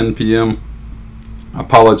it at 10 p.m. I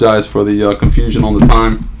apologize for the confusion on the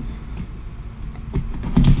time.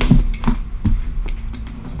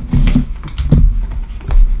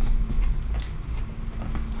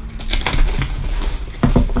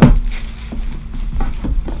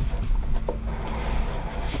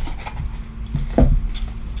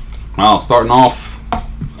 Wow, starting off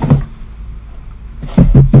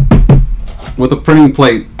with a printing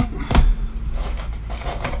plate.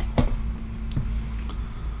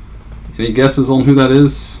 Any guesses on who that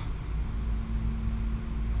is?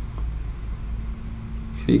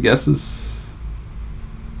 Any guesses?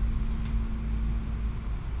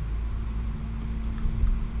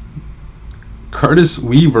 Curtis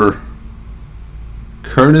Weaver.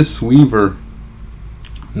 Curtis Weaver.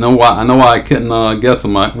 I know why I couldn't guess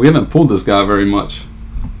him. We haven't pulled this guy very much.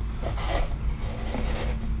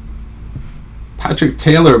 Patrick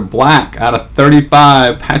Taylor, black out of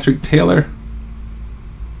 35. Patrick Taylor.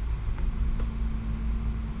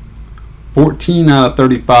 14 out of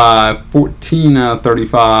 35. 14 out of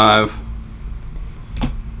 35.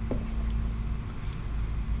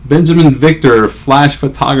 Benjamin Victor, flash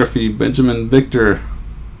photography. Benjamin Victor.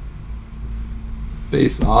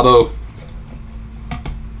 Base auto.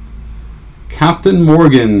 Captain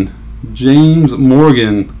Morgan, James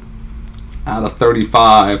Morgan, out of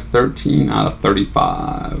 35. 13 out of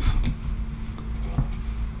 35.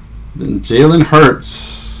 Then Jalen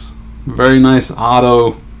Hurts, very nice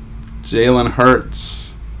auto. Jalen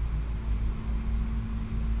Hurts.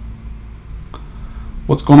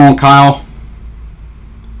 What's going on, Kyle?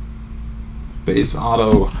 Base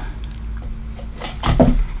auto.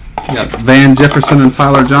 You got Van Jefferson and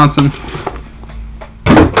Tyler Johnson.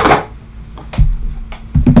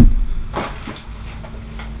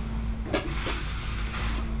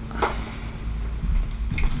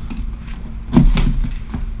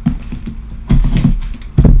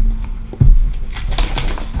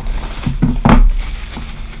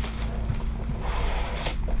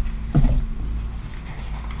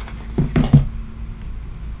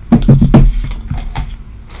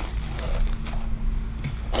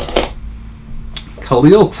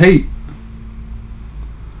 Khalil Tate.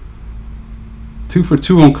 2 for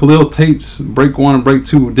 2 on Khalil Tate's break 1 and break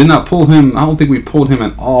 2. Did not pull him. I don't think we pulled him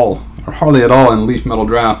at all, or hardly at all in Leaf Metal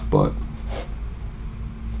Draft, but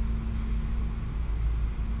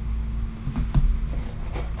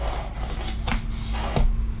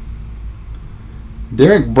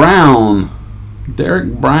Derek Brown.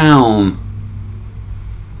 Derek Brown.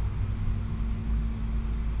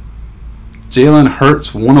 Jalen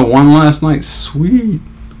Hurts 101 last night. Sweet.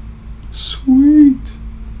 Sweet.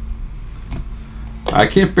 I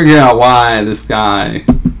can't figure out why this guy...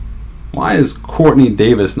 Why is Courtney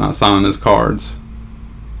Davis not signing his cards?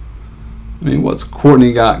 I mean, what's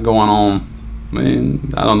Courtney got going on? I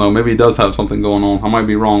mean, I don't know. Maybe he does have something going on. I might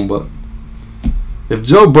be wrong, but... If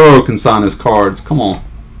Joe Burrow can sign his cards, come on.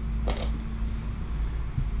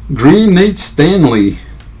 Green Nate Stanley.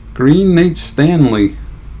 Green Nate Stanley.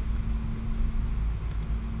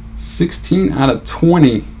 16 out of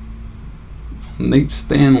 20. Nate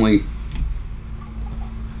Stanley.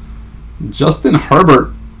 Justin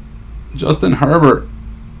Herbert. Justin Herbert.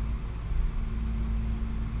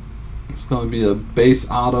 It's going to be a base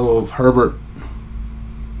auto of Herbert.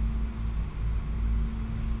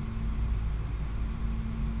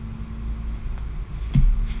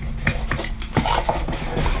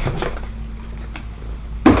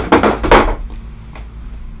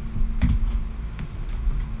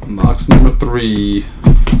 Box number 3.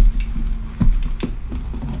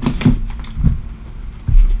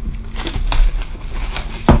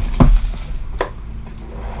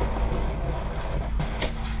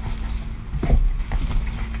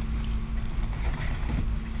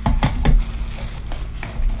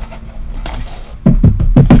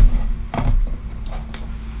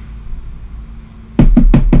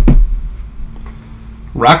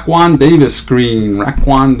 Raquan Davis green.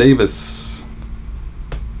 Raquan Davis.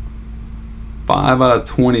 5 out of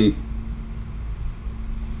 20.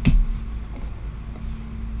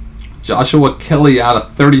 Joshua Kelly out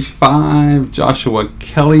of 35. Joshua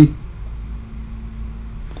Kelly.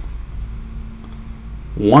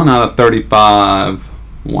 1 out of 35.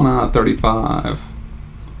 1 out of 35.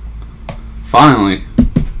 Finally.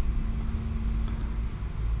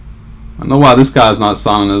 I know why this guy's not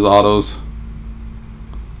signing his autos.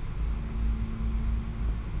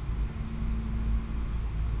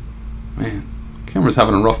 Man, camera's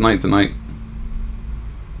having a rough night tonight.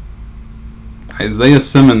 Isaiah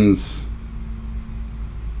Simmons.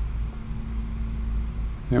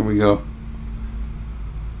 There we go.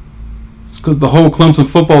 It's because the whole Clemson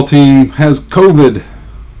football team has COVID.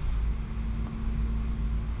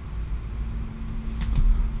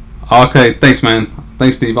 Okay, thanks, man.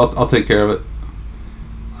 Thanks, Steve. I'll take care of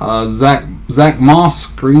it. Zach Moss,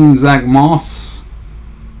 green Zach Moss.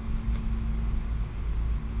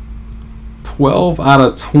 12 out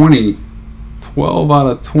of 20. 12 out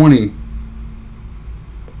of 20.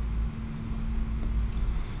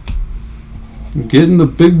 Getting the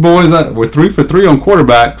big boys. We're 3 for 3 on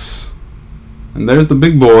quarterbacks. And there's the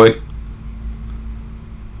big boy.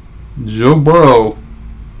 Joe Burrow.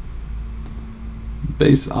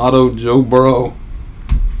 Base auto Joe Burrow.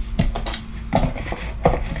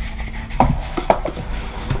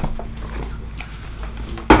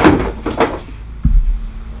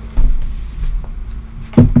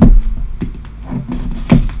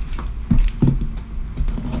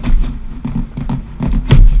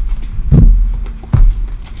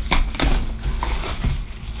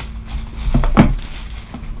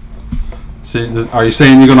 See, are you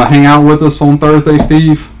saying you're going to hang out with us on Thursday,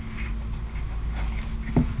 Steve?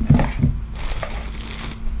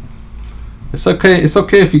 It's okay. It's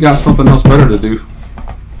okay if you got something else better to do.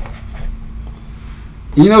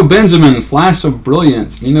 Eno Benjamin, flash of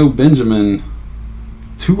brilliance. Eno Benjamin,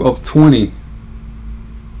 2 of 20.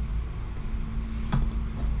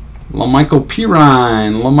 LaMichael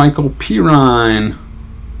Pirine. LaMichael Pirine.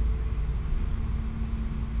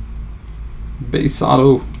 Base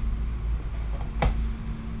auto.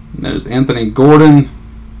 There's Anthony Gordon.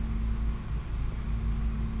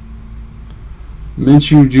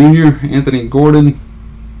 Minshew Jr., Anthony Gordon.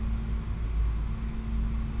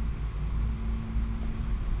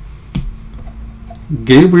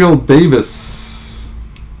 Gabriel Davis.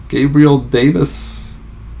 Gabriel Davis.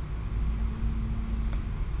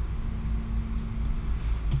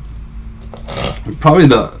 And probably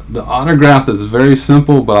the autograph that's very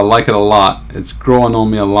simple, but I like it a lot. It's growing on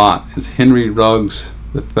me a lot. Is Henry Ruggs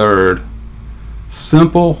III.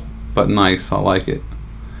 Simple but nice. I like it.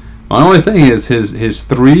 My only thing is his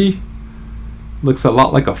 3 looks a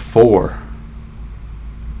lot like a 4.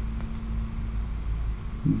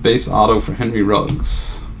 Base auto for Henry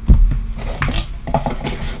Ruggs.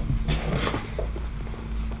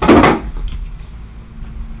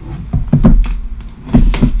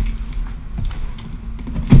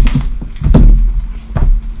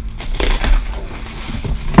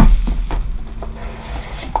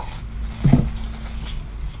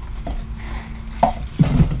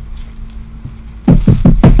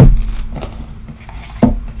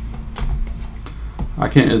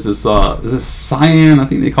 Is this cyan? I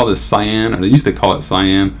think they call this cyan, or they used to call it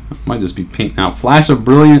cyan. It might just be pink now. Flash of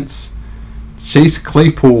Brilliance, Chase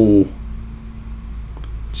Claypool.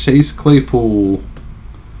 Chase Claypool.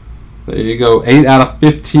 There you go. 8 out of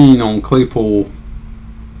 15 on Claypool.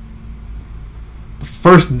 The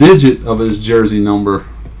first digit of his jersey number.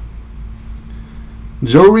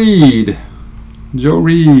 Joe Reed. Joe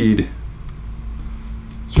Reed.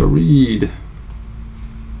 Joe Reed.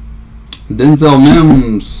 Denzel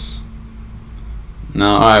Mims.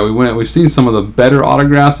 Now, all right, we've seen some of the better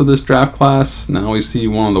autographs of this draft class. Now we see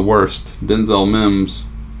one of the worst. Denzel Mims.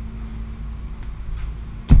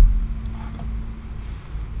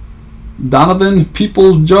 Donovan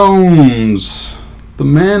Peoples-Jones, the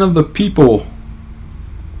man of the people.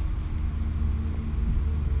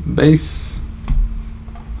 Base.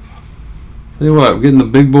 Tell you what, we're getting the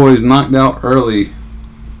big boys knocked out early.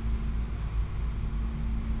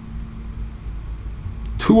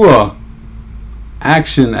 Tua,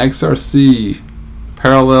 Action XRC,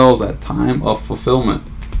 parallels at time of fulfillment.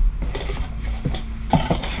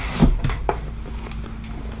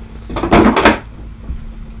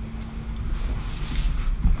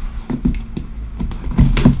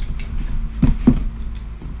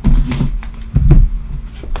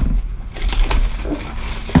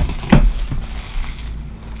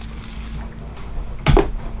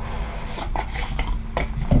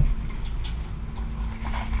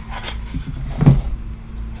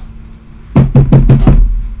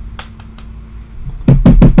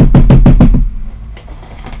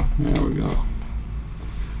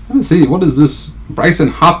 See, what is this? Bryson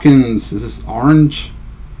Hopkins. Is this orange?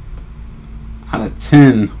 Out of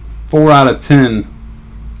 10. 4 out of 10.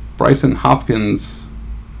 Bryson Hopkins.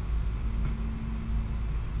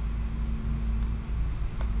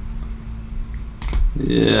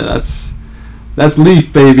 Yeah, that's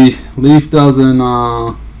Leaf, baby. Leaf doesn't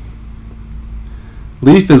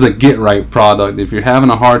Leaf is a get right product. If you're having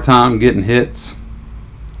a hard time getting hits,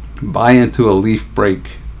 buy into a Leaf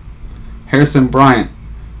break. Harrison Bryant.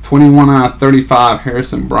 21 out of 35,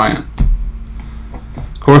 Harrison Bryant.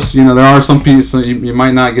 Of course, you know, there are some people, so you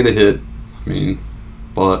might not get a hit. I mean,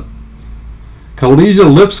 but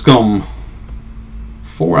Kalijah Lipscomb,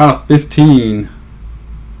 4 out of 15.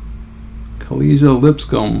 Kalijah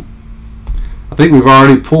Lipscomb. I think we've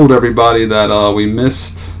already pulled everybody that we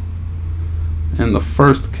missed in the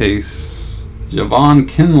first case. Javon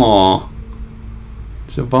Kinlaw.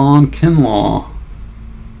 Javon Kinlaw.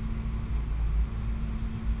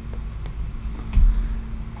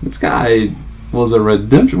 This guy was a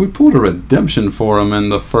redemption. We pulled a redemption for him in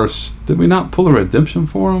the first. Did we not pull a redemption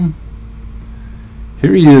for him?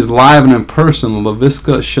 Here he is live and in person.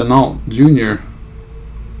 Laviska Shenault Jr.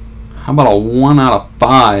 How about a 1 out of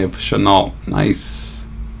 5 Shenault? Nice.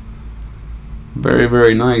 Very,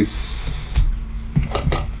 very nice.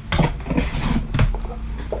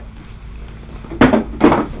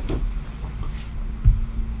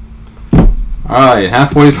 Alright,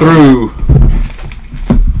 halfway through.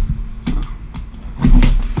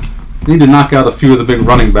 Need to knock out a few of the big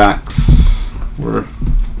running backs. We're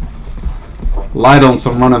light on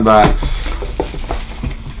some running backs.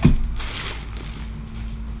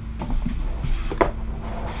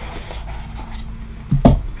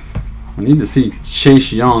 I need to see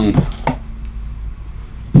Chase Young.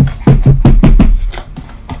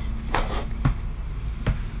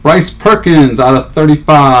 Bryce Perkins out of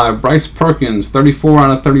 35. Bryce Perkins, 34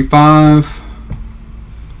 out of 35.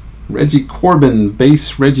 Reggie Corbin,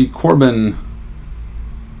 base Reggie Corbin.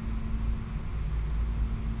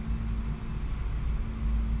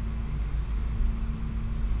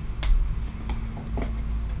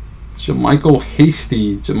 JaMychal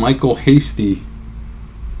Hasty. JaMychal Hasty.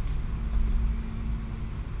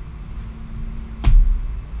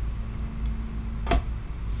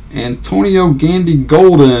 Antonio Gandy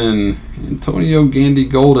Golden. Antonio Gandy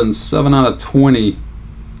Golden, 7 out of 20.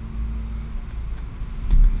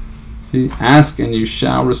 See, ask and you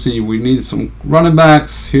shall receive. We need some running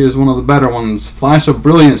backs. Here's one of the better ones. Flash of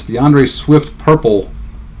Brilliance, DeAndre Swift purple.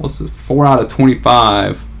 What's it? 4 out of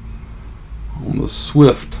 25 on the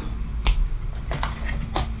Swift.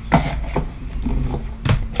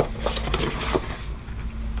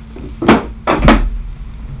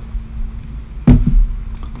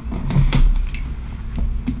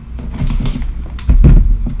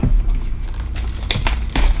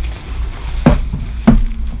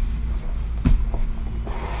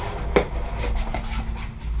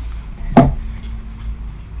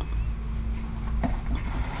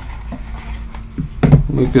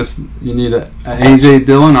 Lucas, you need a AJ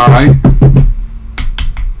Dillon, all right.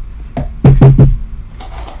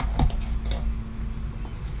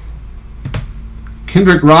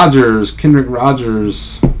 Kendrick Rogers, Kendrick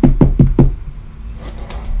Rogers.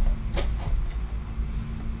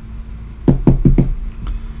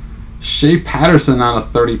 Shea Patterson out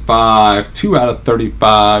of 35, 2 out of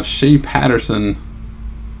 35. Shea Patterson.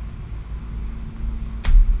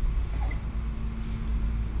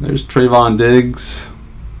 There's Trayvon Diggs.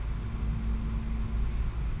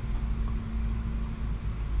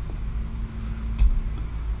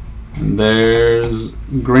 And there's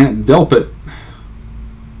Grant Delpit.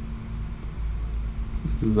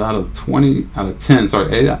 This is out of 20, out of 10.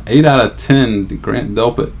 Sorry, 8 out of 10. Grant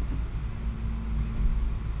Delpit.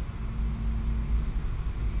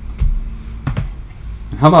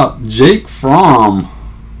 How about Jake Fromm?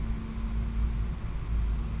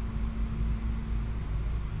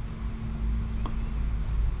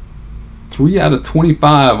 Three out of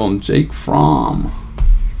 25 on Jake Fromm.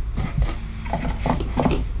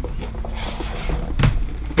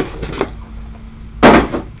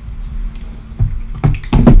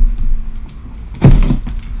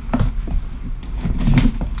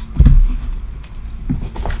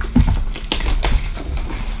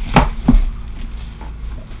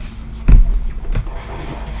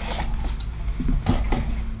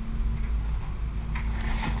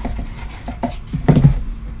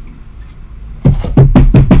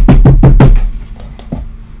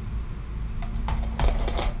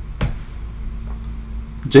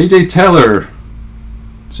 J.J. Taylor.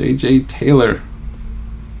 J.J. Taylor.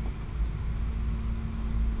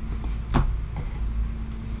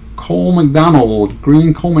 Cole McDonald.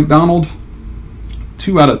 Green Cole McDonald.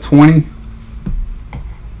 2 out of 20.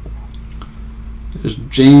 There's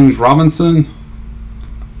James Robinson.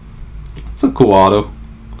 It's a cool auto.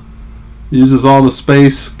 Uses all the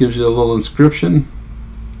space. Gives you a little inscription.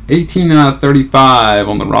 18 out of 35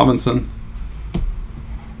 on the Robinson.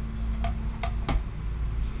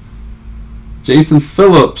 Jason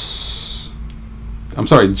Phillips. I'm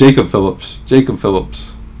sorry, Jacob Phillips. Jacob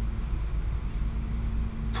Phillips.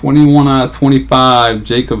 21 out of 25.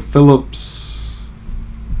 Jacob Phillips.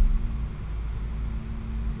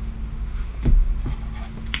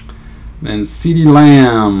 Then CeeDee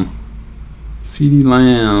Lamb. CeeDee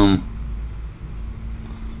Lamb.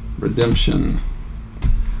 Redemption.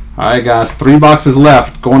 Alright guys, 3 boxes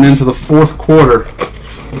left going into the 4th quarter.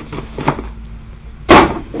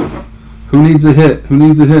 Who needs a hit? Who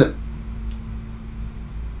needs a hit?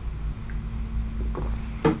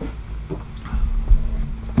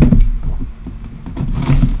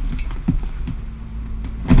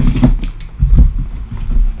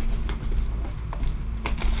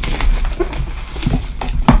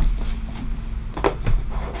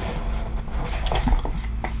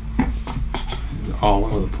 All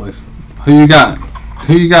over the place. Who you got?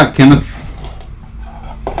 Who you got, Kenneth?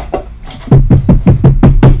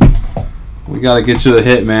 We gotta get you the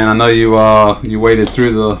hit, man. I know you waited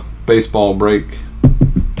through the baseball break.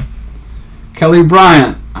 Kelly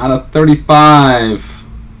Bryant out of 35.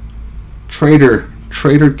 Trader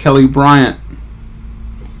Kelly Bryant.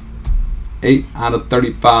 8 out of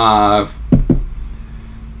 35.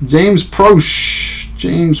 James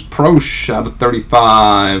Proche out of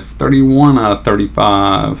 35. 31 out of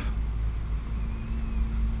 35.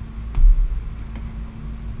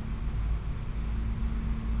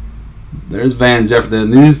 There's Van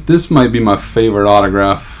Jefferson. This might be my favorite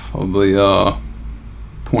autograph of the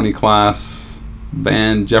 20 class.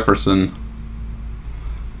 Van Jefferson.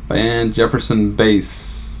 Van Jefferson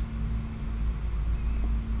base.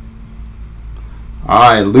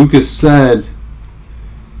 Alright, Lucas said,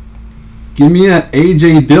 give me an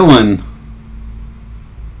AJ Dillon.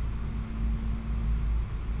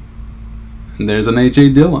 And there's an A.J.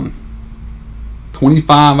 Dillon.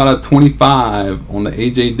 25 out of 25 on the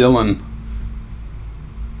A.J. Dillon.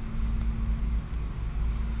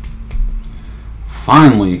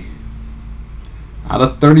 Finally, out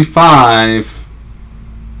of 35,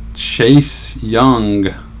 Chase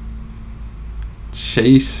Young.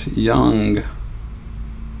 Chase Young.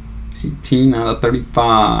 18 out of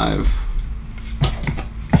 35.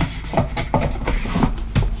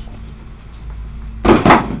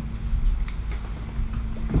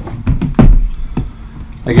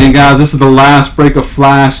 Again, guys, this is the last break of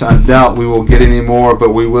Flash. I doubt we will get any more,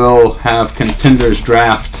 but we will have Contenders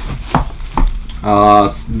Draft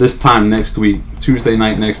this time next week. Tuesday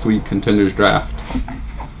night next week, Contenders Draft.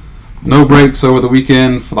 No breaks over the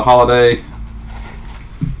weekend for the holiday.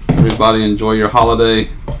 Everybody enjoy your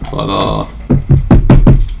holiday. But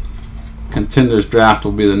Contenders Draft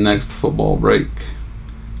will be the next football break.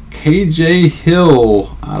 KJ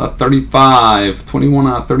Hill out of 35. 21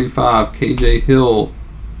 out of 35. KJ Hill.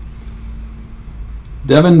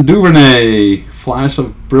 Devin Duvernay, flash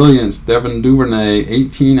of brilliance. Devin Duvernay,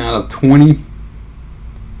 18 out of 20.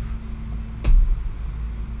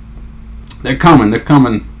 They're coming, they're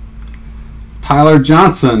coming. Tyler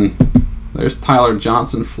Johnson. There's Tyler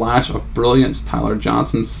Johnson, flash of brilliance. Tyler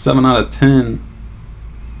Johnson, 7 out of 10.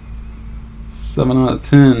 7 out of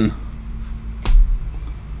 10.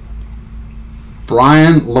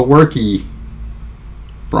 Brian Lewerke.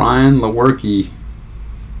 Brian Lewerke.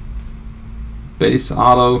 Base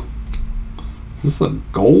auto. Is this a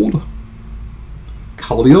gold?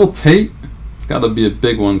 Khalil Tate. It's got to be a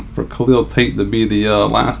big one for Khalil Tate to be the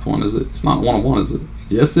last one, is it? It's not 1-of-1, is it?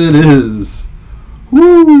 Yes, it is.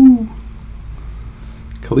 Woo!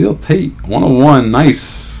 Khalil Tate, 1-of-1.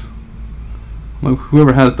 Nice.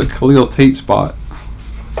 Whoever has the Khalil Tate spot.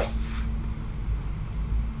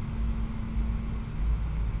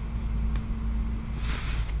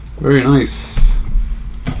 Very nice.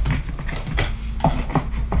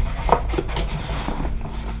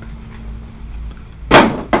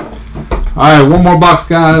 Alright, one more box,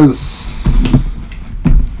 guys.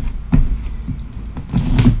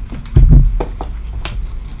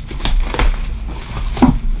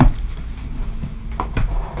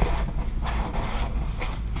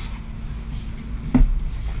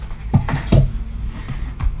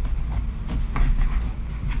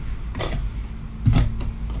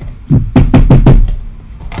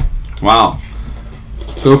 Wow.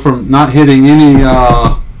 So from not hitting any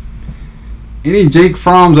Jake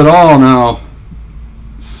Fromms at all now.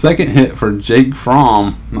 Second hit for Jake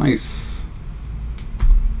Fromm. Nice.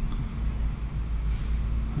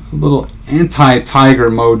 A little anti-Tiger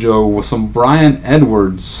mojo with some Bryan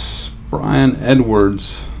Edwards. Bryan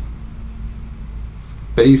Edwards.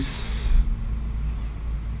 Base.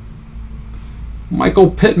 Michael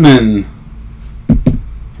Pittman.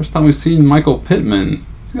 First time we've seen Michael Pittman.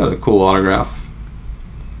 He's got a cool autograph.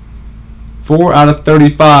 4 out of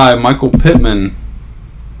 35, Michael Pittman.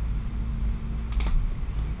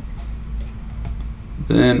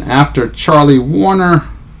 Then after Charlie Warner,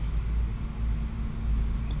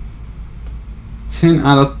 10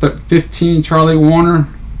 out of 15, Charlie Warner.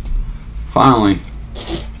 Finally,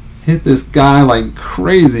 hit this guy like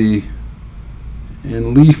crazy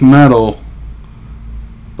in leaf metal,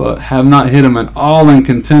 but have not hit him at all in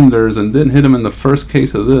Contenders, and didn't hit him in the first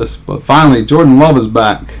case of this. But finally, Jordan Love is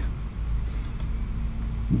back.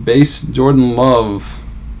 Base Jordan Love.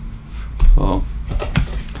 So,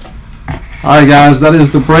 alright guys, that is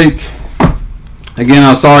the break. Again,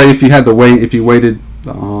 I'm sorry if you had to wait, if you waited.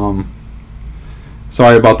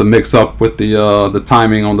 Sorry about the mix up with the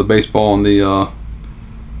timing on the baseball and the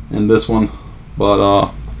in this one,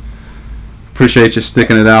 but appreciate you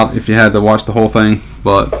sticking it out if you had to watch the whole thing.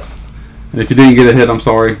 But and if you didn't get a hit, I'm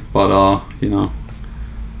sorry, but you know,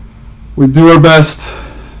 we do our best.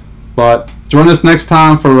 But join us next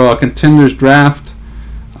time for Contenders Draft.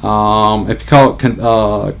 If you call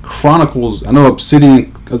it Chronicles, I know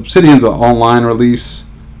Obsidian's an online release,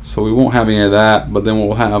 so we won't have any of that. But then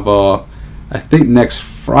we'll have, I think next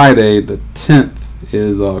Friday, the 10th,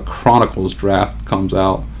 is Chronicles Draft comes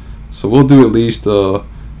out. So we'll do at least a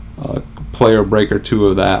player break or two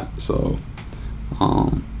of that. So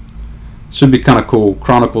should be kind of cool.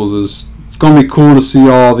 Chronicles it's going to be cool to see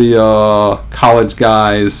all the college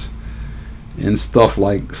guys and stuff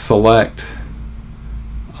like Select,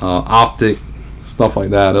 Optic, stuff like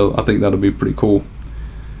that. I think that'll be pretty cool.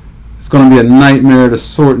 It's going to be a nightmare to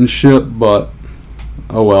sort and ship, but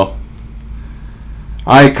oh well.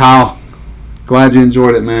 Alright, Kyle. Glad you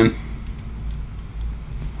enjoyed it, man.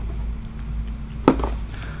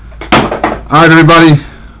 Alright, everybody.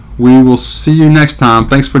 We will see you next time.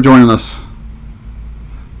 Thanks for joining us.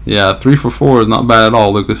 Yeah, 3 for 4 is not bad at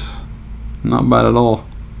all, Lucas. Not bad at all.